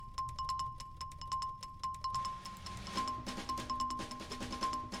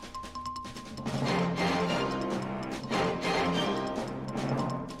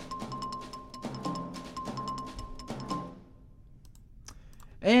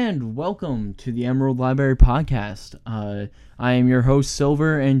And welcome to the Emerald Library Podcast. I am your host,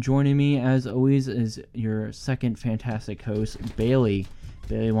 Silver, and joining me, as always, is your second fantastic host, Bailey.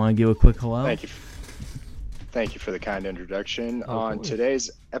 Bailey, want to give a quick hello? Thank you. Thank you for the kind introduction. Of On course. today's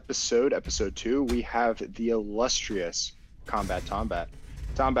episode 2, we have the illustrious CombatTombat.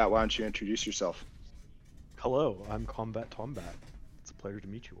 Tombat, why don't you introduce yourself? Hello, I'm CombatTombat. It's a pleasure to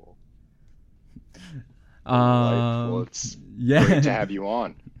meet you all. Well, it's yeah. great to have you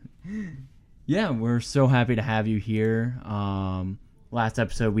on. Yeah, we're so happy to have you here. Last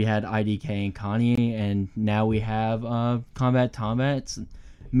episode we had IDK and Kanye, and now we have CombatTombat. It's an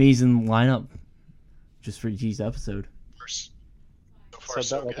amazing lineup just for each episode. So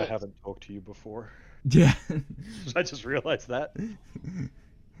Said that like I haven't talked to you before. Yeah. I just realized that.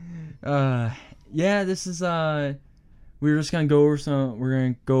 Yeah, this is we're just gonna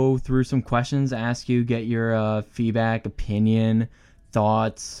go through some questions, ask you, get your feedback, opinion,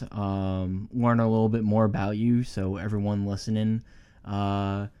 thoughts, learn a little bit more about you, so everyone listening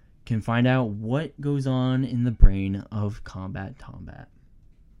can find out what goes on in the brain of CombatTombat.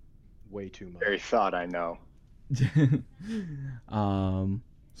 Way too much. Very thought, I know.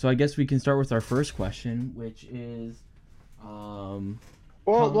 So I guess we can start with our first question, which is Whoa.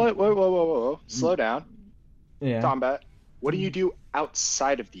 Slow down. yeah. Tombat, what do you do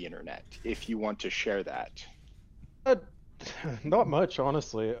outside of the internet, if you want to share that? Not much,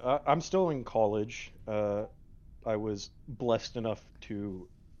 honestly. I'm still in college. I was blessed enough to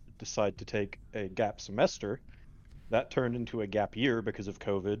decide to take a gap semester. That turned into a gap year because of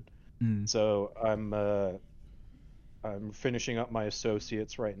COVID. So I'm finishing up my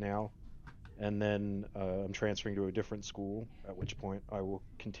associates right now, and then I'm transferring to a different school, at which point I will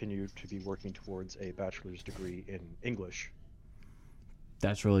continue to be working towards a bachelor's degree in English.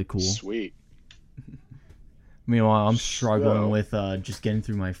 That's really cool. Sweet. Meanwhile, I'm struggling So- with just getting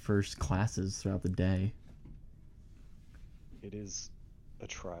through my first classes throughout the day. It is a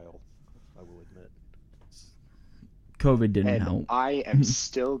trial, I will admit. COVID didn't And help. I am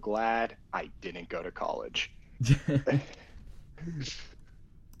still glad I didn't go to college.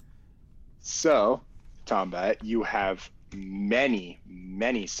 So, Tombat, you have many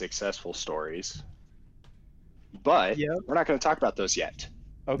successful stories, but Yeah. we're not going to talk about those yet.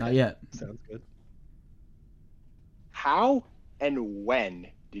 Okay, Not yet. sounds good. How and when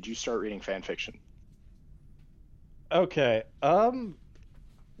did you start reading fan fiction? Okay,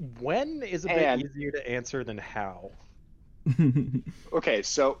 when is a bit And- easier to answer than how. Okay,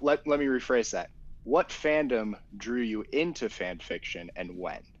 so let me rephrase that. What fandom drew you into fan fiction and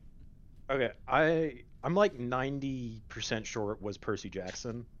when? Okay, I'm like 90% sure it was Percy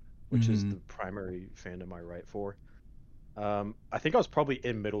Jackson, which is the primary fandom I write for. I think I was probably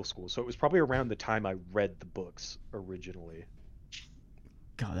in middle school, so it was probably around the time I read the books originally.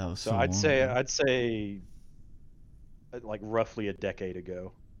 God, that was So so I'd long say ago. like roughly a decade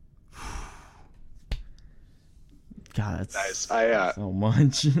ago. God, that's Nice. I so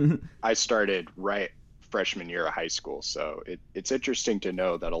much. I started right freshman year of high school, so it's interesting to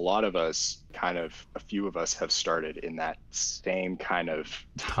know that a few of us have started in that same kind of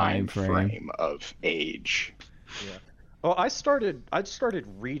time frame of age. Yeah. Well, I started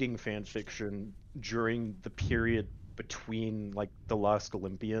reading fan fiction during the period between like The Last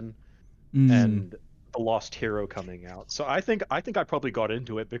Olympian and The Lost Hero coming out. So I think I probably got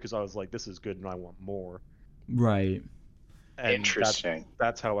into it because I was like, this is good and I want more. Right. And Interesting.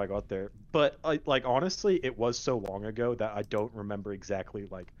 That's how I got there. But like honestly, it was so long ago that I don't remember exactly.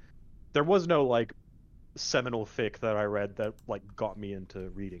 Like, there was no like seminal fic that I read that like got me into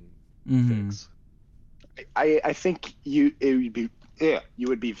reading fics. I think you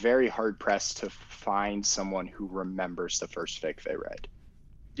would be very hard pressed to find someone who remembers the first fic they read.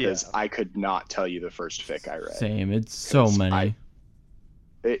 Yeah. Because I could not tell you the first fic I read. Same. It's so 'Cause many.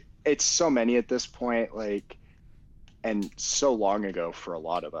 It's so many at this point, like, and so long ago for a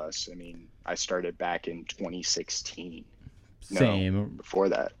lot of us. I mean, I started back in 2016. Same. No, before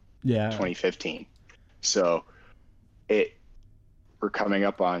that, Yeah. 2015. So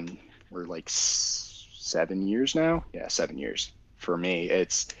we're like 7 years now. Yeah, 7 years for me.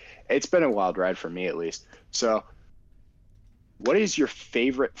 It's been a wild ride for me, at least. So what is your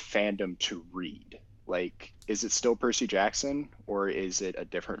favorite fandom to read? Like, is it still Percy Jackson or is it a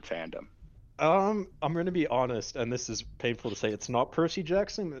different fandom? I'm gonna be honest, and this is painful to say, it's not Percy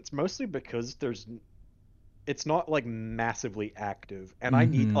Jackson. It's mostly because it's not like massively active, and I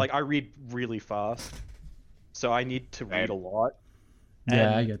read really fast, so I need to read a lot.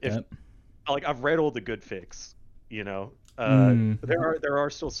 Yeah, I And get if, that. like, I've read all the good fics, you know. There are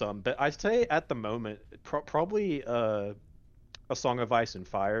still some, but I'd say at the moment probably A Song of Ice and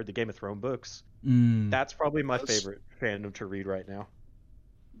Fire, the Game of Thrones books. Mm. That's probably my Those- favorite fandom to read right now.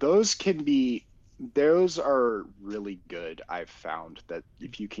 Those are really good. I've found that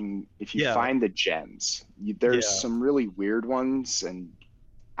if you Yeah. find the gems, there's Yeah. some really weird ones and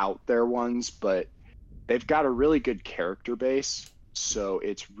out there ones, but they've got a really good character base, so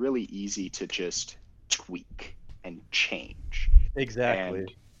it's really easy to just tweak and change. Exactly.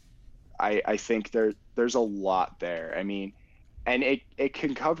 And I think there's a lot there. I mean, and it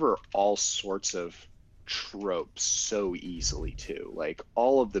can cover all sorts of tropes so easily too. Like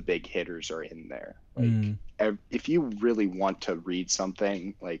all of the big hitters are in there. Like if you really want to read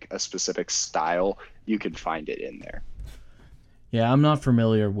something like a specific style, you can find it in there. Yeah, I'm not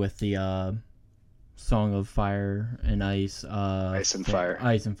familiar with the Song of Fire and Ice. Ice and Fire.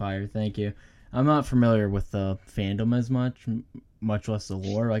 Ice and Fire. Thank you. I'm not familiar with the fandom as much less the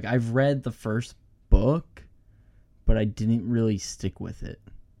lore. Like I've read the first book, but I didn't really stick with it.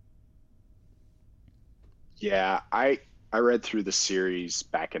 Yeah, I read through the series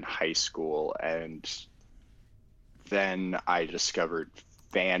back in high school, and then I discovered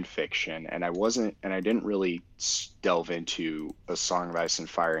fan fiction, and I didn't really delve into A Song of Ice and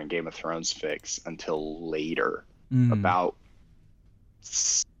Fire and Game of Thrones fics until later, about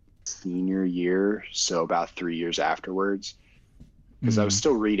senior year, so about 3 years afterwards, because I was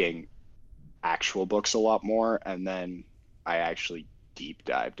still reading actual books a lot more, and then I actually deep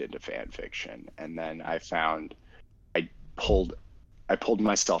dived into fan fiction, and then I found I pulled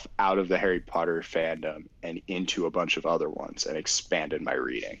myself out of the Harry Potter fandom and into a bunch of other ones and expanded my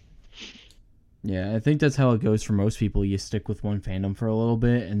reading. Yeah, I think that's how it goes for most people. You stick with one fandom for a little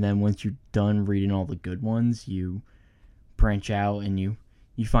bit, and then once you're done reading all the good ones, you branch out and you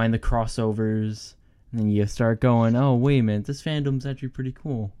find the crossovers, and then you start going, oh, wait a minute, this fandom's actually pretty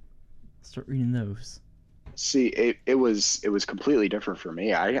cool. Start reading those. See, it was completely different for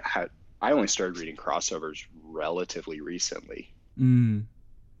me. I only started reading crossovers relatively recently. Tombat,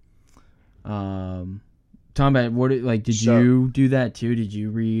 did you do that too? Did you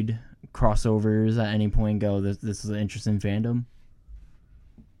read crossovers at any point and go, this is an interesting fandom?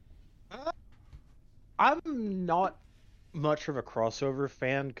 I'm not much of a crossover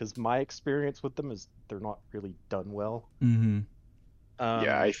fan because my experience with them is they're not really done well.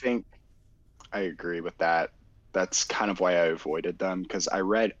 Yeah, I think I agree with that. That's kind of why I avoided them, because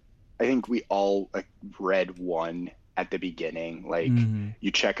I think we all read one at the beginning. Like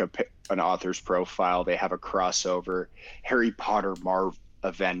you check an author's profile, they have a crossover, Harry Potter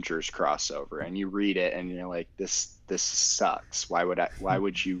Avengers crossover, and you read it and you're like, this sucks. Why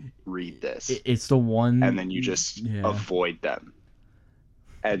would you read this? It's the one, and then you just avoid them.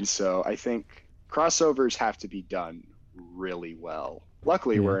 And so I think crossovers have to be done really well.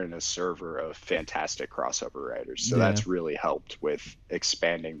 Luckily, we're in a server of fantastic crossover writers, so that's really helped with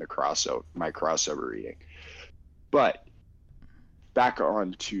expanding my crossover reading. But back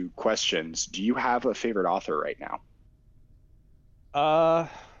on to questions. Do you have a favorite author right now?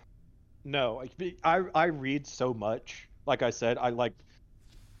 No. I read so much. Like I said,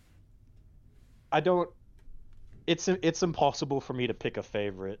 it's impossible for me to pick a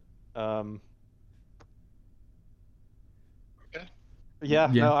favorite. No,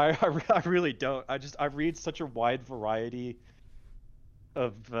 I really don't. I read such a wide variety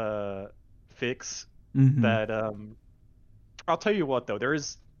of fics that I'll tell you what though, there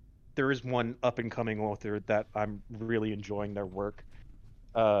is one up and coming author that I'm really enjoying their work.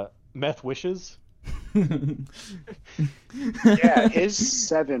 Meth Wishes. Yeah, his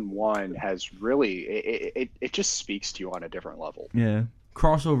 7-1 has really it just speaks to you on a different level. Yeah,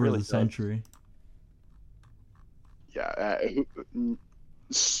 crossover Really of the century. Yeah,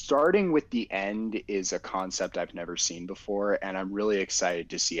 starting with the end is a concept I've never seen before, and I'm really excited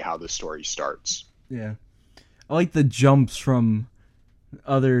to see how the story starts. Yeah, I like the jumps from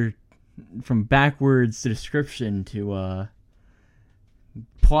backwards description to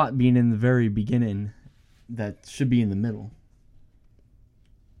plot being in the very beginning that should be in the middle.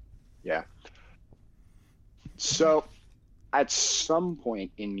 Yeah. So, at some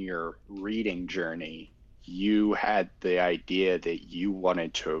point in your reading journey, you had the idea that you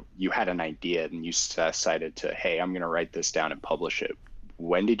had an idea and you decided to, hey, I'm going to write this down and publish it.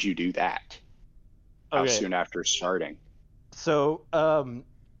 When did you do that? How soon after starting? So,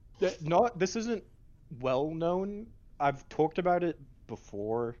 this isn't well known. I've talked about it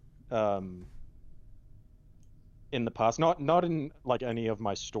before, in the past, not in like any of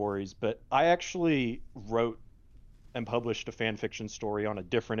my stories, but I actually wrote and published a fan fiction story on a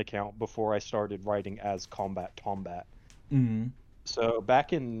different account before I started writing as CombatTombat. So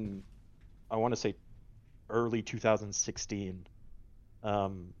back in, I want to say, early 2016,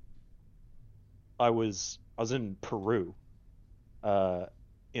 Um, I was in Peru, uh,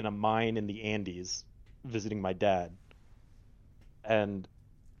 in a mine in the Andes, visiting my dad, and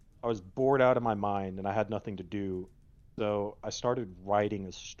I was bored out of my mind, and I had nothing to do, so I started writing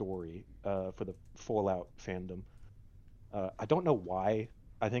a story for the Fallout fandom. I don't know why.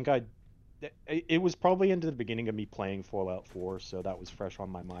 I think it was probably into the beginning of me playing Fallout 4, so that was fresh on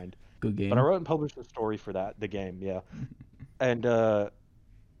my mind. Good But I game. wrote and published a story for that, the game, yeah. And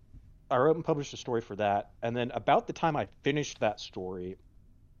I wrote and published a story for that, and then about the time I finished that story,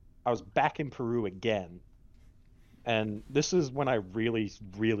 I was back in Peru again. And this is when I really,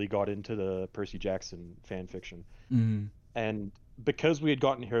 really got into the Percy Jackson fan fiction. Mm. And because we had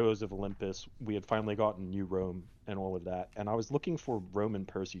gotten Heroes of Olympus, we had finally gotten New Rome and all of that. And I was looking for Roman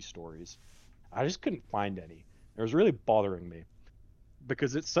Percy stories. I just couldn't find any. It was really bothering me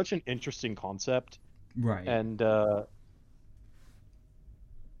because it's such an interesting concept. Right. And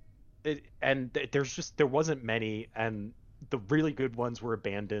there wasn't many, and the really good ones were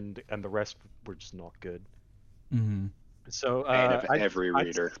abandoned, and the rest were just not good. Mm-hmm. So And of every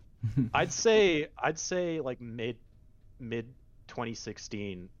reader. I'd say like mid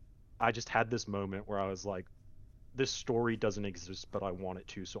 2016, I just had this moment where I was like, this story doesn't exist, but I want it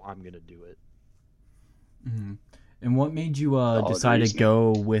to, so I'm gonna do it. Mm-hmm. And what made you Solid decide to reasoning.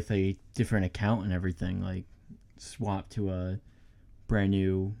 go with a different account and everything, like swap to a brand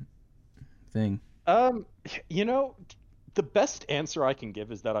new thing? You know, the best answer I can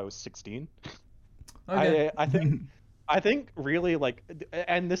give is that I was 16. Okay. I think really, like,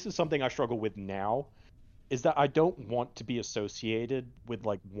 and this is something I struggle with now, is that I don't want to be associated with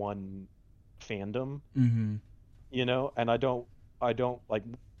like one fandom, Mm-hmm. you know, and I don't like,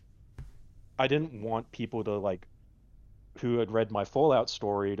 I didn't want people to like, who had read my Fallout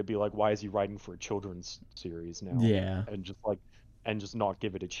story to be like, why is he writing for a children's series now? Yeah. And just not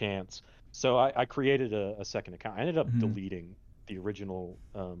give it a chance. So I created a second account. I ended up Mhm. deleting the original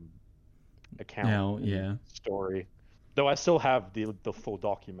account Now, in yeah. the story, though I still have the full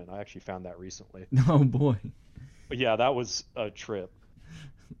document. I actually found that recently. Oh boy. But yeah, that was a trip.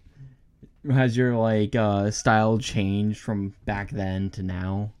 Has your like style changed from back then to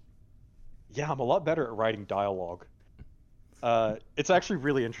now? Yeah, I'm a lot better at writing dialogue. It's actually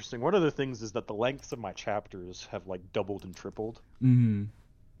really interesting. One of the things is that the lengths of my chapters have like doubled and tripled, Mm-hmm.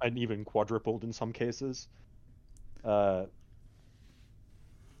 and even quadrupled in some cases. Uh,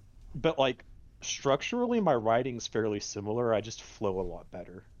 but like structurally, my writing's fairly similar. I just flow a lot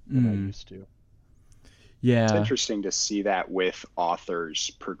better than I used to. It's Yeah. interesting to see that with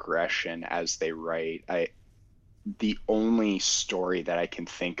authors' progression as they write. The only story that I can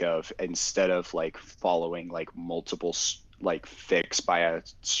think of, instead of like following like multiple like fics by a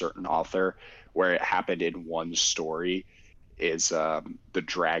certain author, where it happened in one story, is the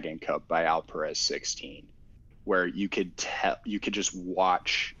Dragon Cup by Al Perez 16, where you could just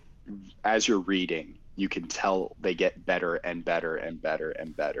watch as you're reading, you can tell they get better and better and better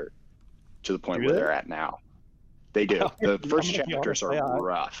and better to the point Do where they? they're at now. They do. The I'm first gonna be chapters honest, are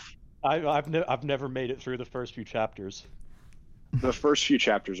rough. I've never made it through the first few chapters. The first few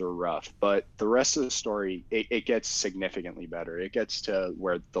chapters are rough, but the rest of the story, it gets significantly better. It gets to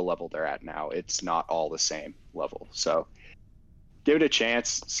where the level they're at now. It's not all the same level. So give it a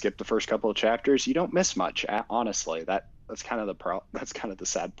chance. Skip the first couple of chapters. You don't miss much, honestly. That's kind of that's kind of the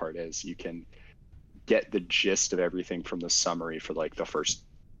sad part, is you can get the gist of everything from the summary for like the first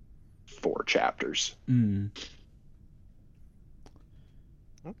 4 chapters. Mm.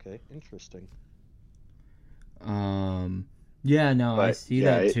 Okay, interesting. Yeah, no, I But, see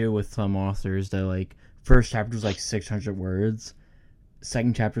yeah, that too with some authors. That like first chapter is like 600 words,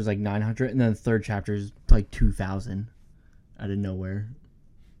 second chapter is like 900, and then the third chapter is like 2,000 out of nowhere.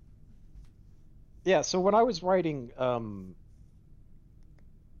 Yeah, so when I was writing,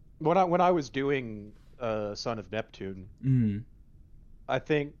 when I was doing Son of Neptune, Mm. I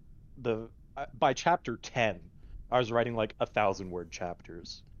think by chapter 10, I was writing like 1,000-word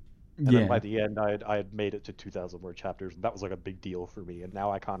chapters. And then by Yeah. the end, I had made it to 2,000-word chapters, and that was like a big deal for me. And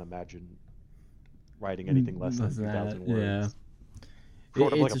now I can't imagine writing anything less than Less than 2,000 that, yeah. words.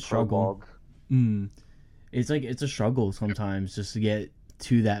 Sort of like It's a a struggle. prologue. Mm. It's a struggle sometimes just to get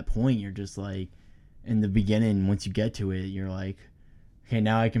to that point. You're just like, in the beginning, once you get to it, you're like, okay,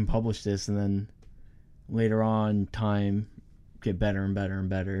 now I can publish this, and then later on, time get better and better and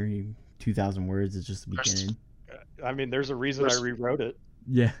better. 2,000 words is just the beginning. I mean, there's a reason I rewrote it.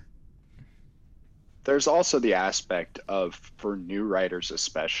 Yeah. There's also the aspect of, for new writers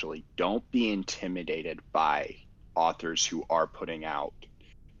especially, don't be intimidated by authors who are putting out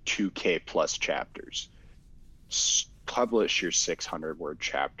 2K plus chapters. publish your 600 word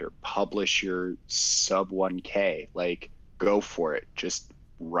chapter, publish your sub 1K, like go for it. Just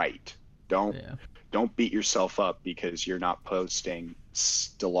write. Don't beat yourself up because you're not posting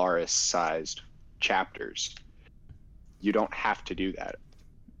Stellaris sized chapters. You don't have to do that.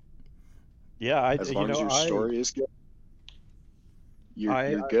 Yeah, as long as your story is good,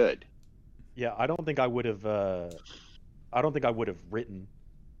 you're good. Yeah, I don't think I would have written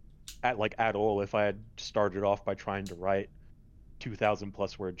at all if I had started off by trying to write 2,000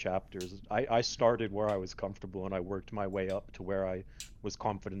 plus word chapters. I started where I was comfortable, and I worked my way up to where I was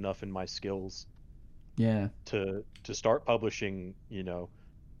confident enough in my skills. Yeah. To start publishing,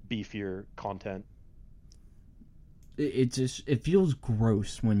 beefier content. It feels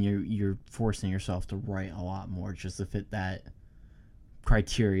gross when you're forcing yourself to write a lot more just to fit that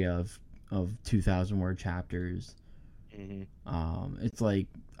criteria of 2,000 word chapters. Mm-hmm. It's like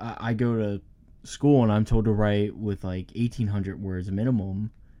I go to school and I'm told to write with like 1,800 words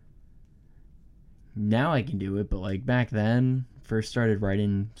minimum. Now I can do it, but like back then, first started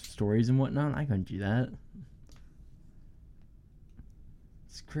writing stories and whatnot, I couldn't do that.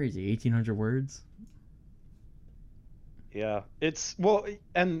 It's crazy, 1,800 words. Yeah,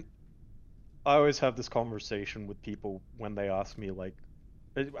 and I always have this conversation with people when they ask me, like,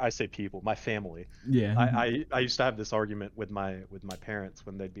 I say people, my family. Yeah. I used to have this argument with my parents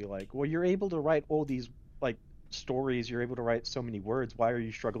when they'd be like, well, you're able to write all these like stories, you're able to write so many words, why are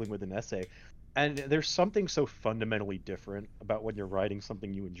you struggling with an essay? And there's something so fundamentally different about when you're writing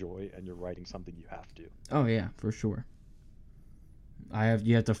something you enjoy and you're writing something you have to. Oh yeah, for sure.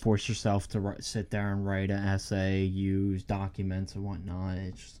 You have to force yourself to sit there and write an essay, use documents and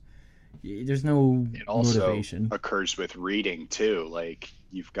whatnot. There's no it also motivation. Occurs with reading too. Like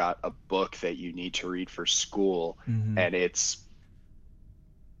you've got a book that you need to read for school, and it's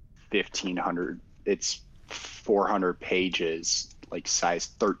 1,500. It's 400 pages, like size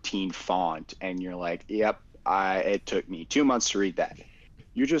 13 font, and you're like, "Yep, it took me 2 months to read that."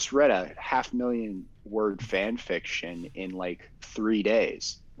 You just read a 500,000 word fan fiction in like 3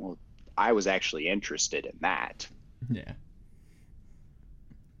 days. Well, I was actually interested in that. Yeah.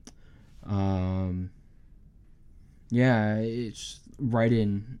 Yeah, it's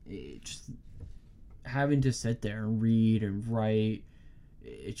writing. It's having to sit there and read and write.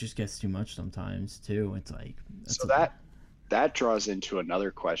 It just gets too much sometimes too. It's like that draws into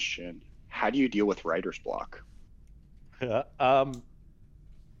another question. How do you deal with writer's block?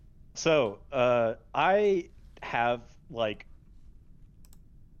 So I have like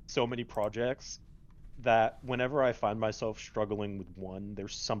so many projects that whenever I find myself struggling with one,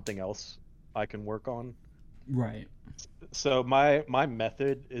 there's something else I can work on. Right. So my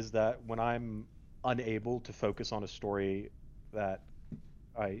method is that when I'm unable to focus on a story that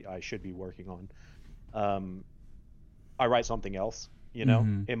I should be working on, I write something else.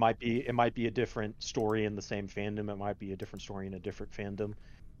 It might be a different story in the same fandom. It might be a different story in a different fandom.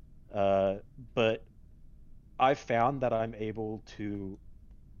 But I've found that I'm able to,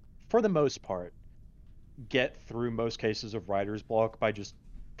 for the most part, get through most cases of writer's block by just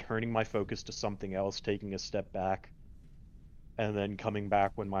turning my focus to something else, taking a step back, and then coming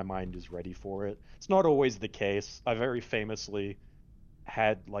back when my mind is ready for it. It's not always the case. I very famously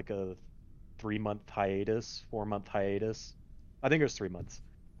had like a 3-month hiatus, 4-month hiatus. I think it was 3 months,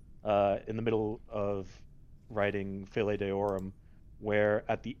 in the middle of writing File Deorum, where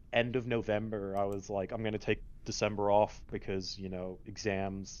at the end of November, I was like, I'm going to take December off because,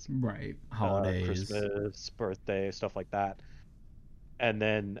 exams, right, holidays, Christmas, birthday, stuff like that. And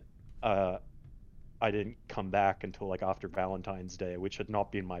then I didn't come back until like after Valentine's Day, which had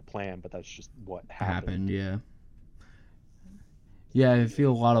not been my plan, but that's just what happened. Yeah. Yeah, I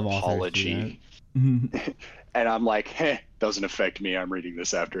feel a lot of authors Apology. And I'm like, doesn't affect me. I'm reading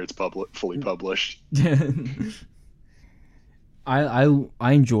this after it's fully published. I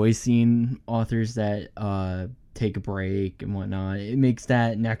enjoy seeing authors that take a break and whatnot. It makes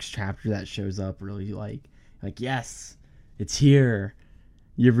that next chapter that shows up really like yes, it's here.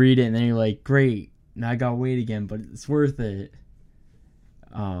 You read it and then you're like, great, now I gotta wait again, but it's worth it.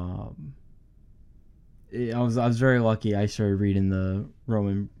 I was very lucky. I started reading the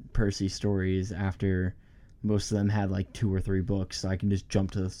Roman Percy stories after most of them had like 2 or 3 books, so I can just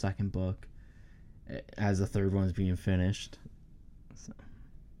jump to the second book as the third one's being finished. So.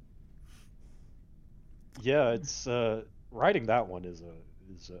 Yeah, it's writing that one is a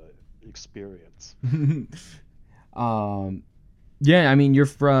experience. Yeah, I mean, you're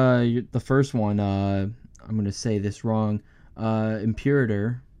the first one. I'm gonna say this wrong.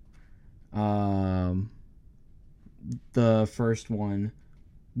 Imperator. The first one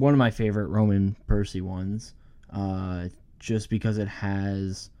of my favorite Roman Percy ones. just because it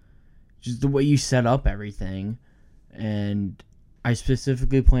has just the way you set up everything. And I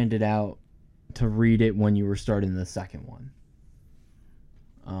specifically planned it out to read it when you were starting the second one.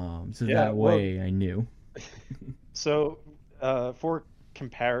 So that way I knew. So, for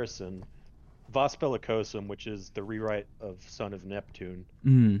comparison, Vas Bellicosum, which is the rewrite of Son of Neptune,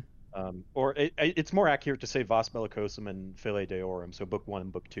 or it's more accurate to say Vas Bellicosum and File Deorum, so Book 1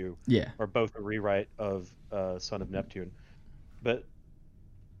 and Book 2 are both a rewrite of Son of Neptune. But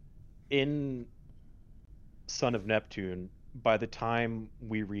in Son of Neptune, by the time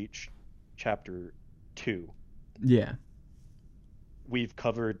we reach chapter 2, we've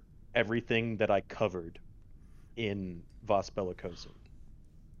covered everything that I covered in Vas Bellicosum.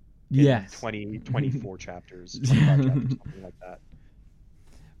 Yes. 24 chapters, 25 chapters, something like that.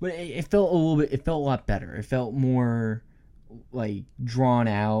 But it felt it felt a lot better. It felt more like drawn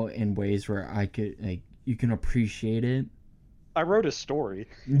out in ways where I could, like, you can appreciate it. I wrote a story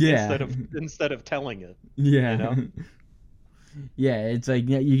instead of telling it. Yeah. You know? Yeah, it's like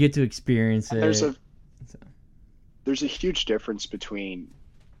you get to experience it. There's a huge difference between,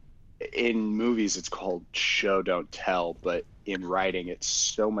 in movies it's called show don't tell, but in writing it's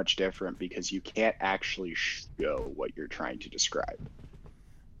so much different because you can't actually show what you're trying to describe.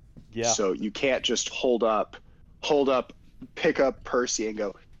 Yeah. So you can't just hold up, pick up Percy and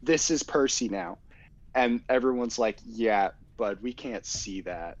go, "This is Percy now." And everyone's like, "Yeah, but we can't see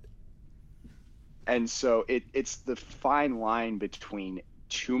that." And so it's the fine line between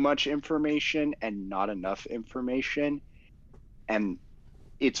too much information and not enough information, and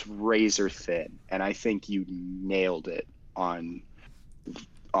it's razor thin. And I think you nailed it on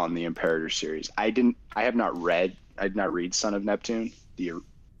the Imperator series. I did not read Son of Neptune. You're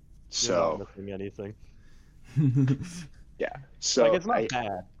not missing anything. Yeah. So like, it's not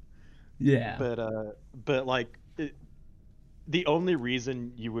bad. Yeah. But like, the only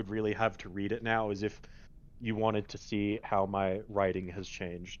reason you would really have to read it now is if you wanted to see how my writing has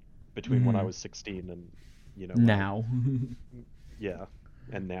changed between when I was 16 and, you know, now. Yeah,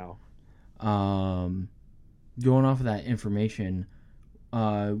 and now. Going off of that information,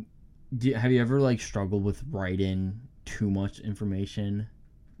 have you ever, like, struggled with writing too much information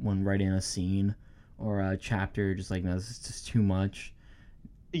when writing a scene or a chapter? Just like, no, this is just too much.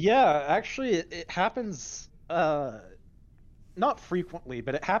 Yeah, actually, it happens. Not frequently,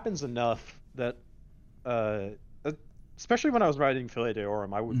 but it happens enough that, especially when I was writing File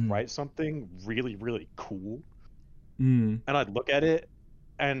Deorum, I would write something really, really cool, and I'd look at it,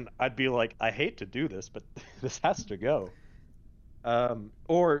 and I'd be like, I hate to do this, but this has to go.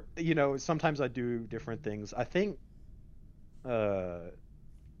 Or, you know, sometimes I do different things. I think one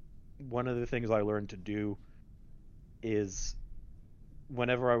of the things I learned to do is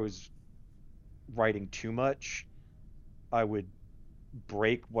whenever I was writing too much, I would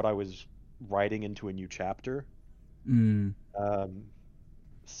break what I was writing into a new chapter.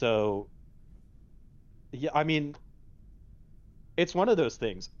 So, yeah, I mean, it's one of those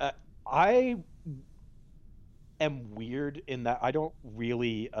things. I am weird in that I don't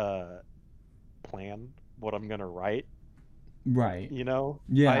really plan what I'm gonna write. Right. You know?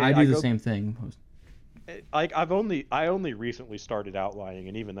 Yeah, I do the same thing. Like, I only recently started outlining,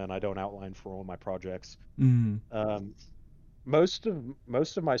 and even then I don't outline for all my projects. Most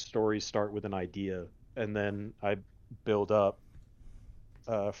of my stories start with an idea, and then I build up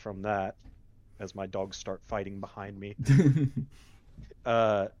from that as my dogs start fighting behind me.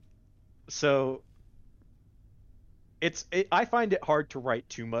 So I find it hard to write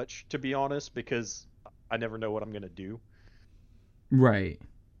too much, to be honest, because I never know what I'm gonna do. Right.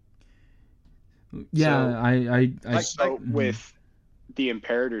 Yeah, so with the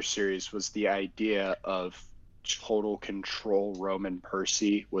Imperator series, was the idea of total control Roman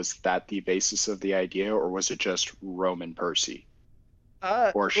Percy, was that the basis of the idea, or was it just Roman Percy?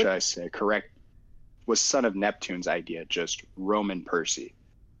 Or should I say, was Son of Neptune's idea just Roman Percy?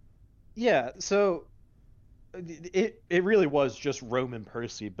 Yeah, so it really was just Roman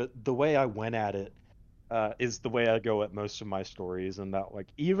Percy, but the way I went at it is the way I go at most of my stories, and that, like,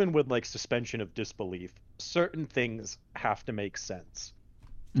 even with, like, suspension of disbelief, certain things have to make sense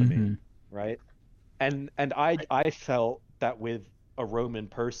to me, right? And I felt that with a Roman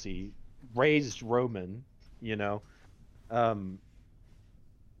Percy, raised Roman, you know,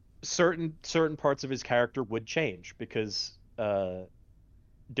 certain parts of his character would change because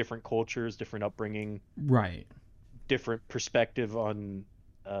different cultures, different upbringing, right, different perspective on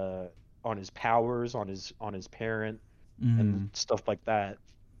his powers, on his parent, and stuff like that.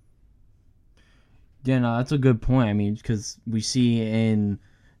 Yeah, no, that's a good point. I mean, because we see in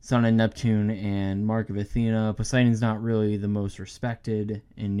Son of Neptune and Mark of Athena. Poseidon's not really the most respected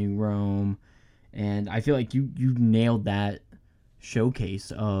in New Rome, and I feel like you nailed that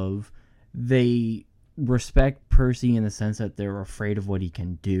showcase of they respect Percy in the sense that they're afraid of what he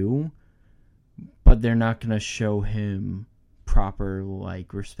can do, but they're not gonna show him proper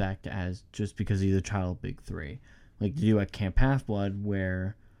like respect as just because he's a child of Big Three, like they do at Camp Half-Blood,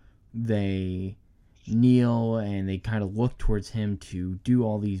 where they kneel and they kind of look towards him to do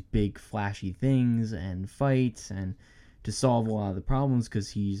all these big flashy things and fights and to solve a lot of the problems because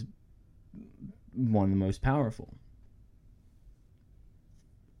he's one of the most powerful.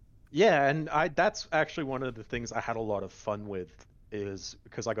 Yeah, and that's actually one of the things I had a lot of fun with, is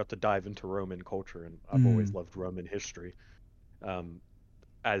because I got to dive into Roman culture, and I've always loved Roman history,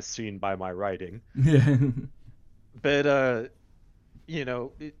 as seen by my writing. Yeah. But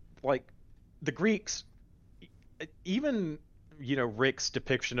like the Greeks, even Rick's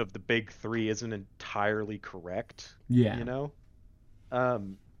depiction of the Big Three isn't entirely correct. Yeah.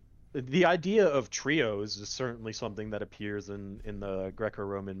 The idea of trios is certainly something that appears in the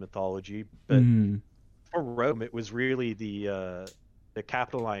Greco-Roman mythology, but for Rome, it was really the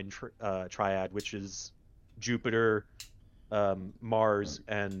Capitoline triad, which is Jupiter, Mars,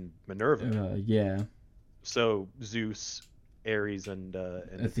 and Minerva. Yeah. So Zeus, Ares, and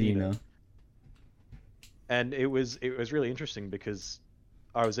Athena. And it was really interesting because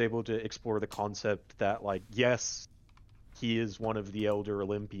I was able to explore the concept that, like, yes, he is one of the elder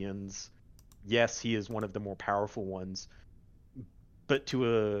Olympians. Yes, he is one of the more powerful ones. But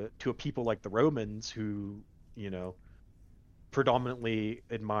to a people like the Romans, who predominantly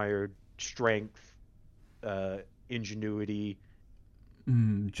admired strength, ingenuity,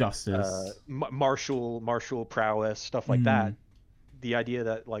 justice, martial prowess, stuff like that. The idea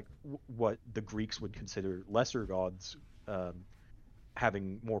that like what the Greeks would consider lesser gods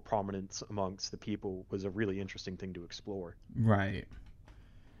having more prominence amongst the people was a really interesting thing to explore. Right.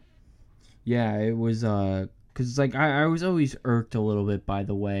 Yeah, it was because like I was always irked a little bit by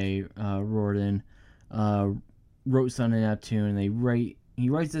the way Riordan wrote Son of Neptune. He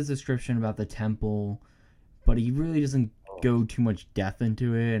writes this description about the temple, but he really doesn't go too much depth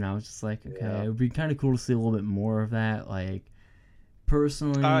into it, and I was just like, okay, it would be kind of cool to see a little bit more of that. Like,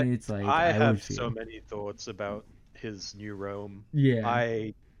 personally, it's like I have so many thoughts about his New Rome.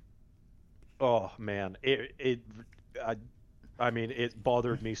 Yeah. Oh man, it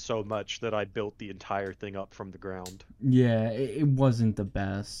bothered me so much that I built the entire thing up from the ground. Yeah, it wasn't the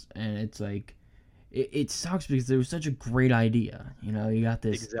best, and it's like it sucks because it was such a great idea. You got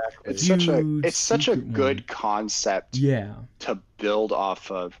this. Exactly. It's such a good concept. Yeah. To build off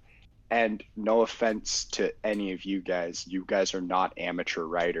of. And no offense to any of you guys are not amateur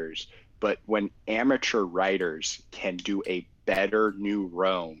writers, but when amateur writers can do a better New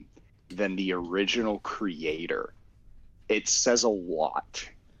Rome than the original creator, it says a lot.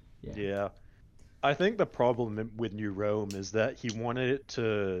 Yeah. I think the problem with New Rome is that he wanted it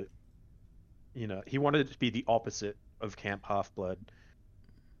to be the opposite of Camp Half-Blood,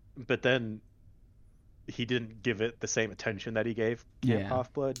 but then he didn't give it the same attention that he gave Camp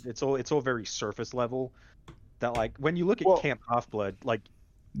Half-Blood. It's all very surface level. That like when you look at Camp Half-Blood, like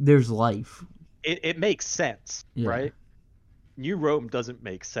there's life. It makes sense, right? New Rome doesn't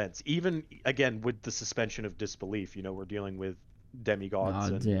make sense. Even again with the suspension of disbelief, we're dealing with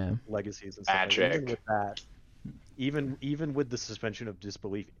demigods and legacies and stuff. Magic. Even with that, even with the suspension of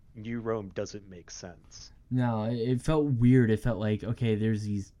disbelief, New Rome doesn't make sense. No, it felt weird. It felt like, okay, there's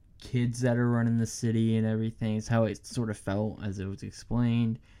these kids that are running the city and everything. It's how it sort of felt as it was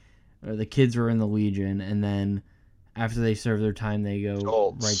explained. Or the kids were in the Legion, and then after they serve their time, they go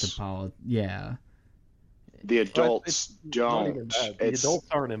adults. right to politics. Yeah. The adults don't. The adults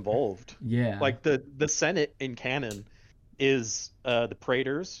aren't involved. Yeah. Like the Senate in canon is the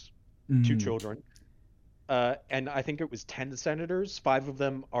praetors, 2 children. And I think it was 10 senators. 5 of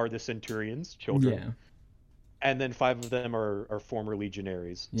them are the centurions, children. Yeah. And then 5 of them are former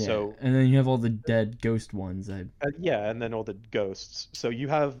legionaries. Yeah. So, and then you have all the dead ghost ones. And then all the ghosts. So you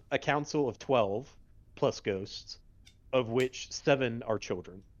have a council of 12 plus ghosts, of which 7 are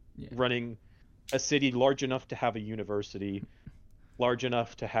children, running a city large enough to have a university, large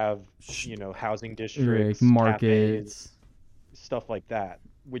enough to have housing districts, markets, cafes, stuff like that,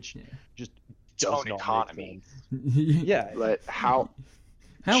 which just its own economy. Yeah, but how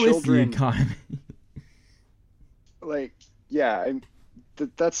is the economy? Like,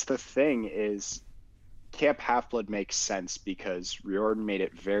 that's the thing is Camp Half-Blood makes sense because Riordan made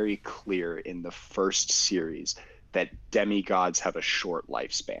it very clear in the first series that demigods have a short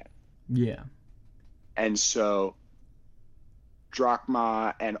lifespan. Yeah. And so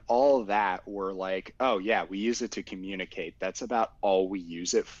drachma and all that were like, oh yeah, we use it to communicate. That's about all we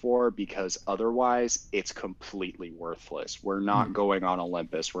use it for, because otherwise it's completely worthless. We're not going on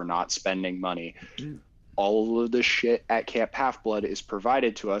Olympus. We're not spending money. All of the shit at Camp Half-Blood is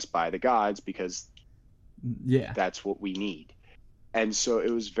provided to us by the gods because that's what we need. And so it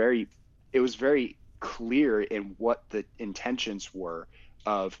was very clear in what the intentions were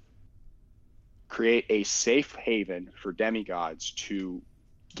of create a safe haven for demigods to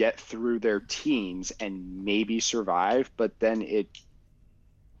get through their teens and maybe survive, but then it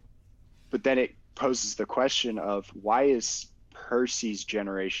poses the question of, why is Percy's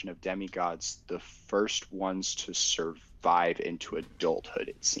generation of demigods the first ones to survive into adulthood,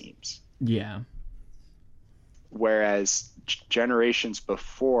 it seems. Yeah. Whereas generations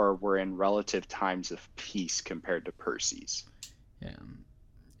before were in relative times of peace compared to Percy's. Yeah.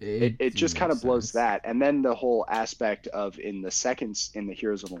 It just kind of blows that. And then the whole aspect of in the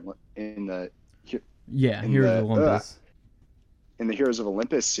Heroes of Olympus. In the Heroes of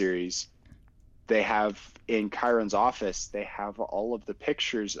Olympus series, they have in Chiron's office, they have all of the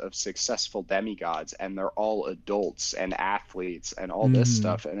pictures of successful demigods, and they're all adults and athletes and all this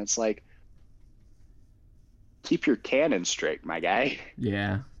stuff. And it's like, keep your canon straight, my guy.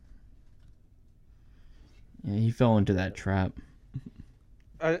 Yeah. Yeah, he fell into that trap.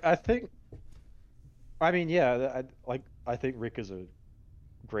 I think, I mean, yeah, I think Rick is a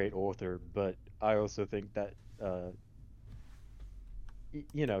great author, but I also think that,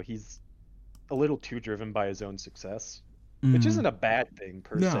 he's a little too driven by his own success, which isn't a bad thing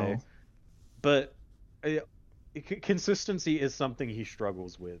per se, but consistency is something he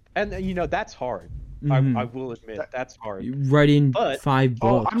struggles with, and that's hard. I will admit that's hard. Writing 5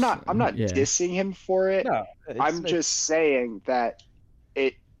 books. I'm not dissing him for it. No, I'm just saying that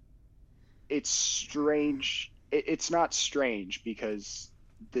it's strange. It's not strange because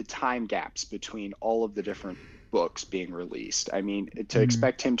the time gaps between all of the different books being released. I mean, to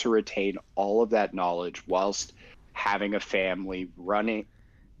expect him to retain all of that knowledge whilst having a family,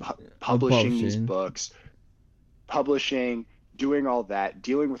 publishing these books, doing all that,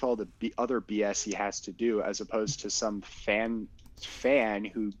 dealing with all the other BS he has to do, as opposed to some fan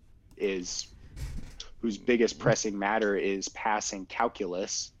whose biggest pressing matter is passing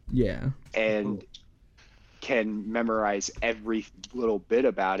calculus. Yeah. And can memorize every little bit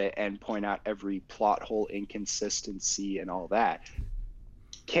about it and point out every plot hole, inconsistency, and all that.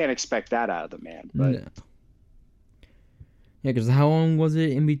 Can't expect that out of the man. But yeah, because how long was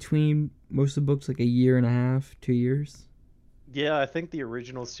it in between most of the books? Like a year and a half, 2 years? Yeah, I think the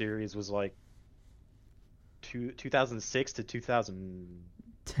original series was like 2006 to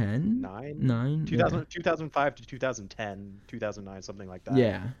 2010? 2005 to 2010, 2009, something like that.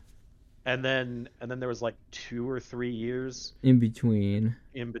 Yeah. And then there was like 2 or 3 years in between,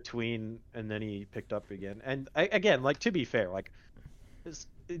 and then he picked up again. And again, like, to be fair, like,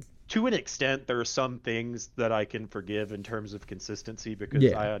 to an extent, there are some things that I can forgive in terms of consistency,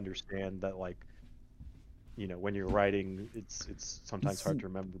 because I understand that, like, when you're writing, it's sometimes hard to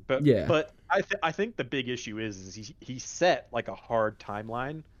remember. But I think the big issue is he set like a hard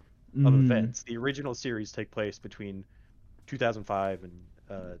timeline of events. The original series take place between 2005 and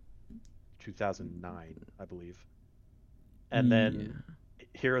 2009, I believe, and then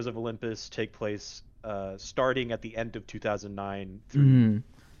Heroes of Olympus take place starting at the end of 2009 through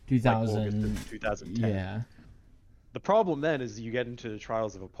 2000, like August of 2010. Yeah. The problem then is you get into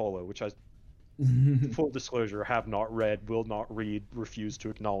Trials of Apollo, which I, full disclosure, have not read, will not read, refuse to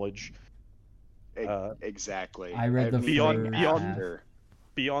acknowledge. Exactly. I read the beyond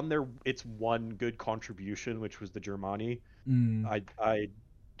their its one good contribution, which was the Germani. I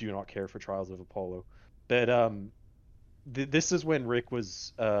do not care for Trials of Apollo, but this is when Rick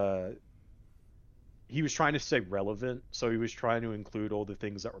was he was trying to stay relevant, so he was trying to include all the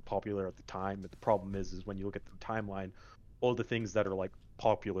things that were popular at the time. But the problem is when you look at the timeline, all the things that are like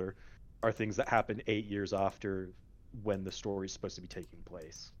popular are things that happened 8 years after when the story is supposed to be taking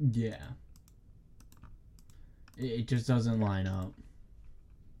place. Yeah, it just doesn't line up.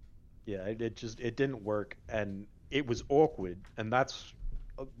 Yeah, it didn't work, and it was awkward, and that's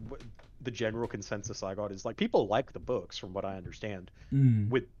the general consensus I got is, like, people like the books from what I understand,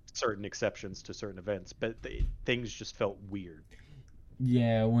 with certain exceptions to certain events, but things just felt weird.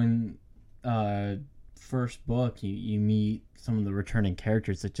 Yeah, when first book you meet some of the returning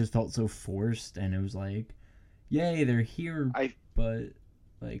characters, it just felt so forced, and it was like, yay, they're here, but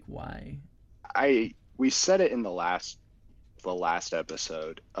like, why? We said it in the last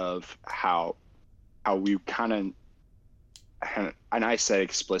episode of how we kind of, and I said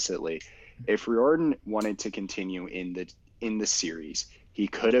explicitly, if Riordan wanted to continue in in the series. He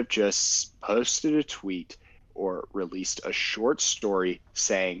could have just posted a tweet or released a short story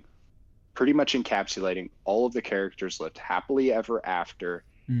saying, pretty much encapsulating all of the characters lived happily ever after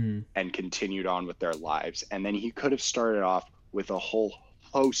and continued on with their lives. And then he could have started off with a whole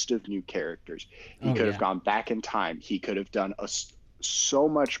host of new characters. He could have gone back in time. He could have done so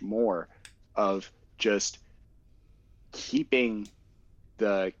much more of just keeping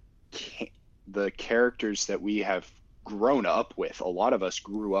the characters that we have grown up with. A lot of us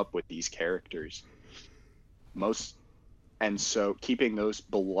grew up with these characters. And so keeping those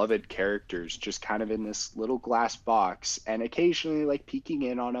beloved characters just kind of in this little glass box and occasionally like peeking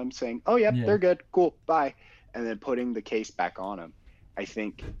in on them saying, oh, yep, they're good. Cool. Bye. And then putting the case back on them. I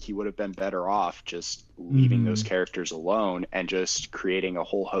think he would have been better off just leaving those characters alone and just creating a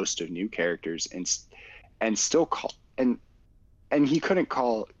whole host of new characters and still call and he couldn't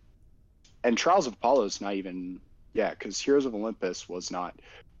call. And Trials of Apollo is not even, because Heroes of Olympus was not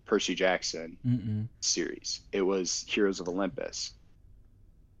Percy Jackson series. It was Heroes of Olympus.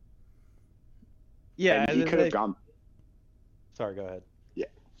 Yeah, and he could have gone. Sorry, go ahead. Yeah,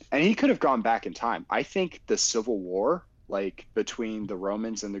 and he could have gone back in time. I think the Civil War, like between the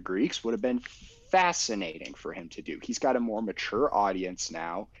Romans and the Greeks, would have been fascinating for him to do. He's got a more mature audience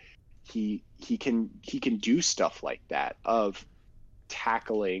now. He can do stuff like that of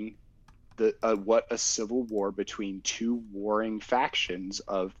tackling what a civil war between two warring factions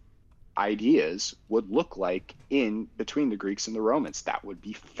of ideas would look like in between the Greeks and the Romans. That would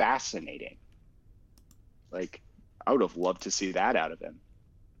be fascinating. Like, I would have loved to see that out of him.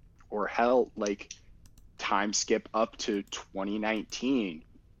 Or hell, like time skip up to 2019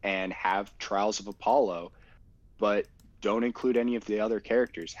 and have Trials of Apollo, but don't include any of the other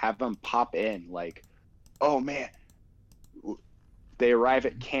characters. Have them pop in like, oh man, they arrive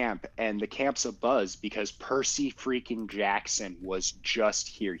at camp and the camp's abuzz because Percy freaking Jackson was just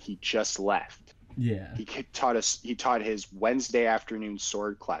here. He just left. Yeah. He taught his Wednesday afternoon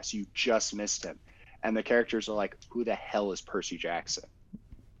sword class. You just missed him. And the characters are like, who the hell is Percy Jackson?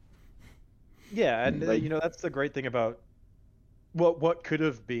 Yeah, and like, that's the great thing about what could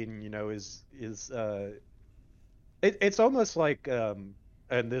have been, it's almost like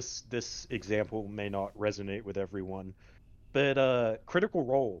and this example may not resonate with everyone, but Critical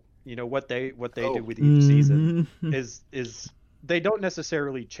Role, what they do with each season is they don't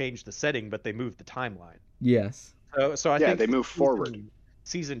necessarily change the setting, but they move the timeline. Yes. So I think they move forward.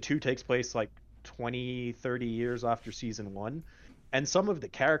 Season 2 takes place like 20-30 years after season 1, and some of the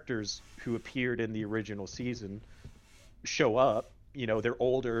characters who appeared in the original season show up. They're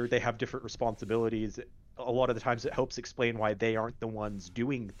older, they have different responsibilities. A lot of the times it helps explain why they aren't the ones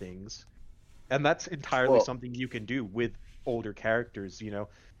doing things, and that's entirely something you can do with older characters. When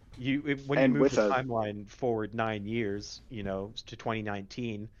you move the timeline forward 9 years, to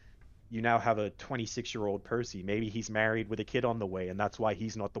 2019, you now have a 26-year-old Percy. Maybe he's married with a kid on the way, and that's why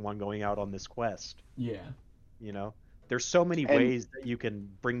he's not the one going out on this quest. Yeah. There's so many ways that you can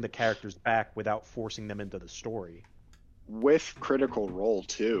bring the characters back without forcing them into the story. With Critical Role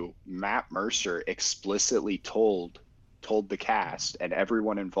too, Matt Mercer explicitly told the cast and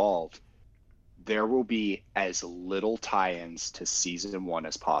everyone involved there will be as little tie-ins to season 1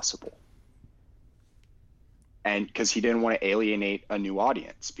 as possible. And because he didn't want to alienate a new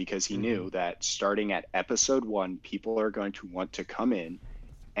audience, because he knew that starting at episode 1, people are going to want to come in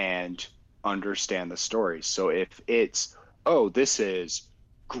and understand the story. So if it's, this is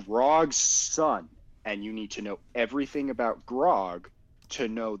Grog's son, and you need to know everything about Grog to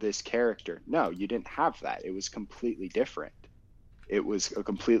know this character. No, you didn't have that. It was completely different. It was a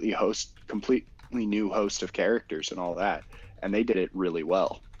completely new host of characters and all that. And they did it really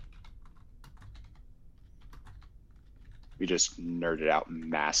well. We just nerded out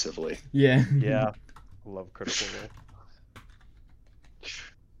massively. Yeah. Yeah. I love Critical Role.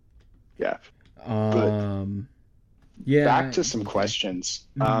 Yeah. Yeah. Back to some questions.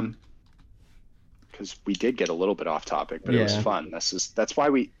 Because we did get a little bit off topic, but it was fun. That's why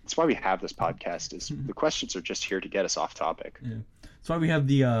we have this podcast. Is the questions are just here to get us off topic. Yeah. That's why we have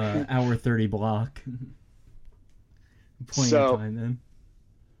the hour 30 block. Plenty of time then.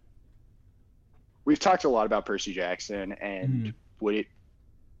 We've talked a lot about Percy Jackson and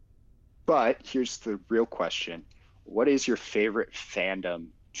but here's the real question. What is your favorite fandom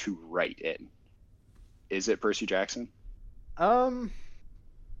to write in? Is it Percy Jackson? I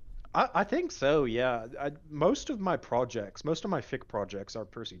think so, yeah. Most of my fic projects are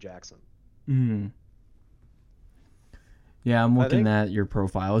Percy Jackson. Yeah, I'm I looking think- at your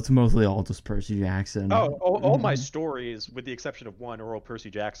profile. It's mostly all just Percy Jackson. Oh, all my stories, with the exception of one, are all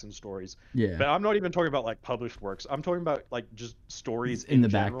Percy Jackson stories. Yeah. But I'm not even talking about like published works. I'm talking about like just stories in the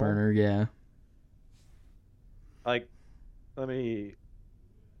general. back burner, yeah. Like, let me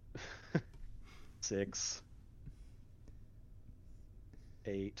 6,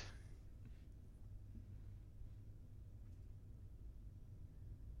 8.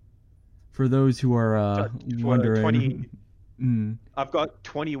 For those who are wondering, 20. Mm, I've got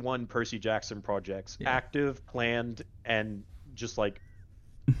 21 Percy Jackson projects, Yeah. active, planned, and just like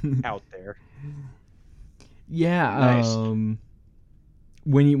out there. yeah. Nice.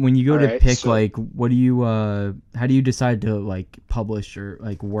 When you go to Alright, pick so- like, what do you how do you decide to like publish or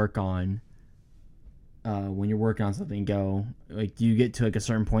like work on? When you're working on something, do you get to like a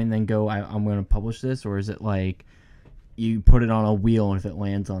certain point and then go, I'm going to publish this, or is it like you put it on a wheel and if it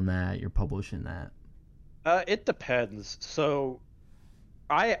lands on that, you're publishing that? It depends. So,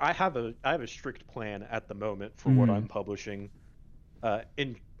 I have a strict plan at the moment for what I'm publishing,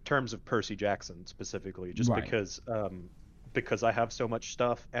 in terms of Percy Jackson specifically, just Right. because I have so much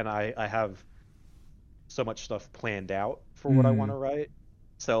stuff and I have so much stuff planned out for what I want to write.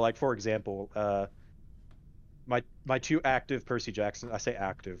 So, like for example, my 2 active Percy Jackson, I say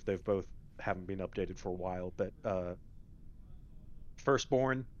active, they've both haven't been updated for a while, but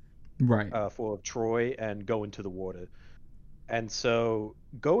Firstborn, Right. full of Troy, and Go Into the Water. And so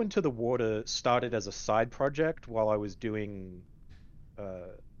Go Into the Water started as a side project while I was doing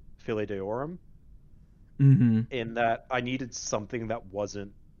File Deorum, in that I needed something that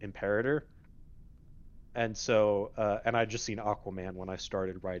wasn't Imperator. And so, and I'd just seen Aquaman when I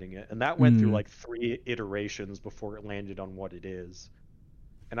started writing it. And that went through like 3 iterations before it landed on what it is.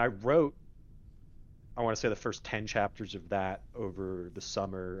 And I wrote, I want to say, the first 10 chapters of that over the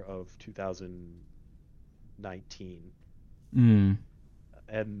summer of 2019. And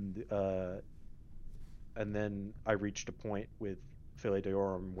then I reached a point with File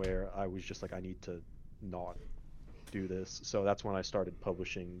Deorum where I was just like, I need to not do this. So that's when I started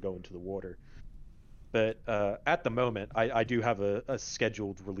publishing Go Into the Water. But at the moment, I do have a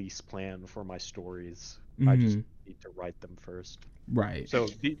scheduled release plan for my stories. I just need to write them first. Right. So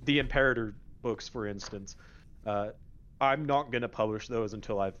the Imperator books, for instance, I'm not going to publish those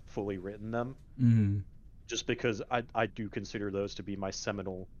until I've fully written them. Just because I do consider those to be my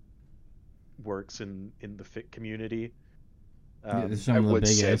seminal works in the fic community. I would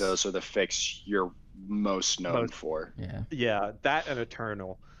say those are the fics you're most known for. Yeah. Yeah, that and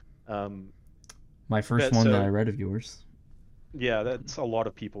Eternal. My first one that I read of yours. Yeah, that's a lot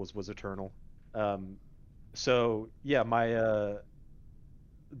of people's was Eternal. So yeah, my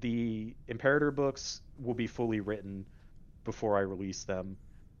the Imperator books will be fully written before I release them,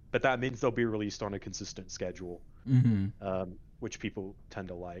 but that means they'll be released on a consistent schedule, which people tend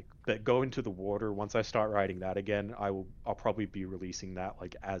to like. But Go Into the Water, once I start writing that again, I'll probably be releasing that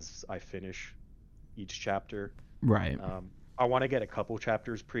like as I finish each chapter. Right. I want to get a couple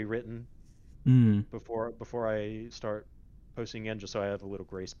chapters pre-written before I start posting again, just so I have a little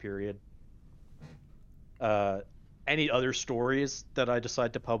grace period. Any other stories that I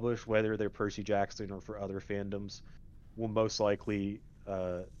decide to publish, whether they're Percy Jackson or for other fandoms, will most likely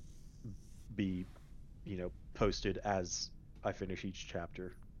be, posted as I finish each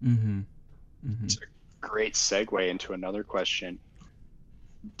chapter. It's a great segue into another question.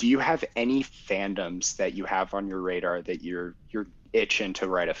 Do you have any fandoms that you have on your radar that you're itching to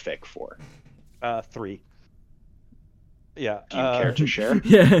write a fic for? 3. Yeah. Do you care to share?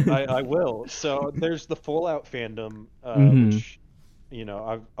 Yeah. I will. So there's the Fallout fandom, which,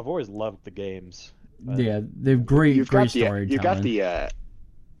 I've always loved the games. Yeah, they're great storytelling. You got the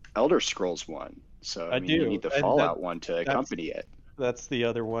Elder Scrolls one, so I mean, do. you need the And Fallout one to accompany it. That's the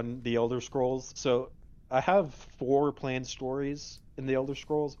other one, the Elder Scrolls. So I have 4 planned stories in the Elder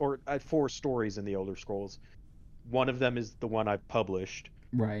Scrolls, or 4 stories in the Elder Scrolls. One of them is the one I've published.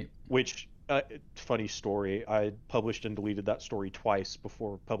 Right. Which, funny story, I published and deleted that story twice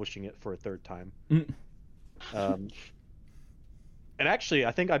before publishing it for a third time. And actually,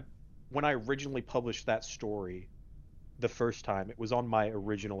 I think when I originally published that story the first time, it was on my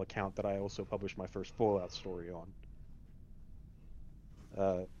original account that I also published my first Fallout story on.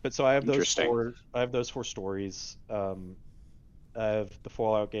 But so I have those 4. I have those 4 stories. I have the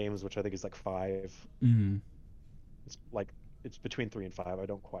Fallout games, which I think is like 5. It's between 3 and 5. I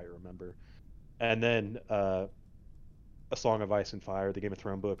don't quite remember. And then A Song of Ice and Fire, the Game of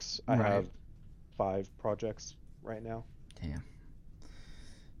Thrones books. I have 5 projects right now. Damn.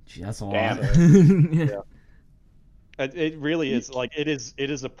 Gee, that's a lot. Yeah. It really is. Like, it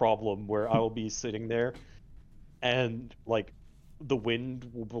is a problem where I will be sitting there and like the wind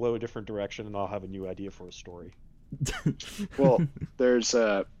will blow a different direction, and I'll have a new idea for a story. Well, there's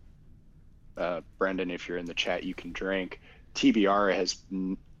Brendan, if you're in the chat, you can drink.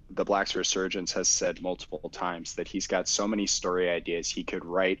 TBR the Black's Resurgence has said multiple times that he's got so many story ideas he could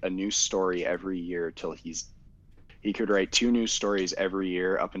write a new story every year till he could write 2 new stories every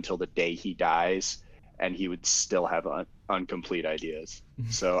year up until the day he dies, and he would still have incomplete ideas.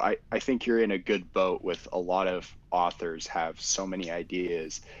 So I think you're in a good boat with a lot of authors have so many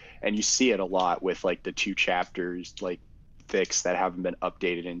ideas, and you see it a lot with like the 2 chapters like fics that haven't been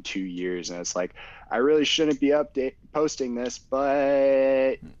updated in 2 years, and it's like, I really shouldn't be posting this,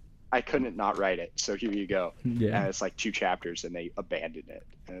 but I couldn't not write it, so here you go. Yeah. And it's like 2 chapters and they abandoned it,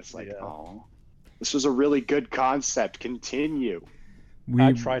 and it's like, oh, this was a really good concept, continue.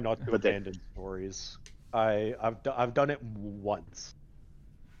 I try not to abandon stories. I've done it once.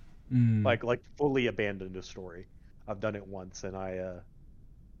 Like fully abandoned a story. I've done it once, and I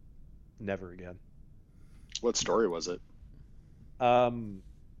never again. What story was it? Oh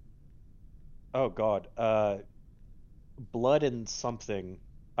god, Blood and something.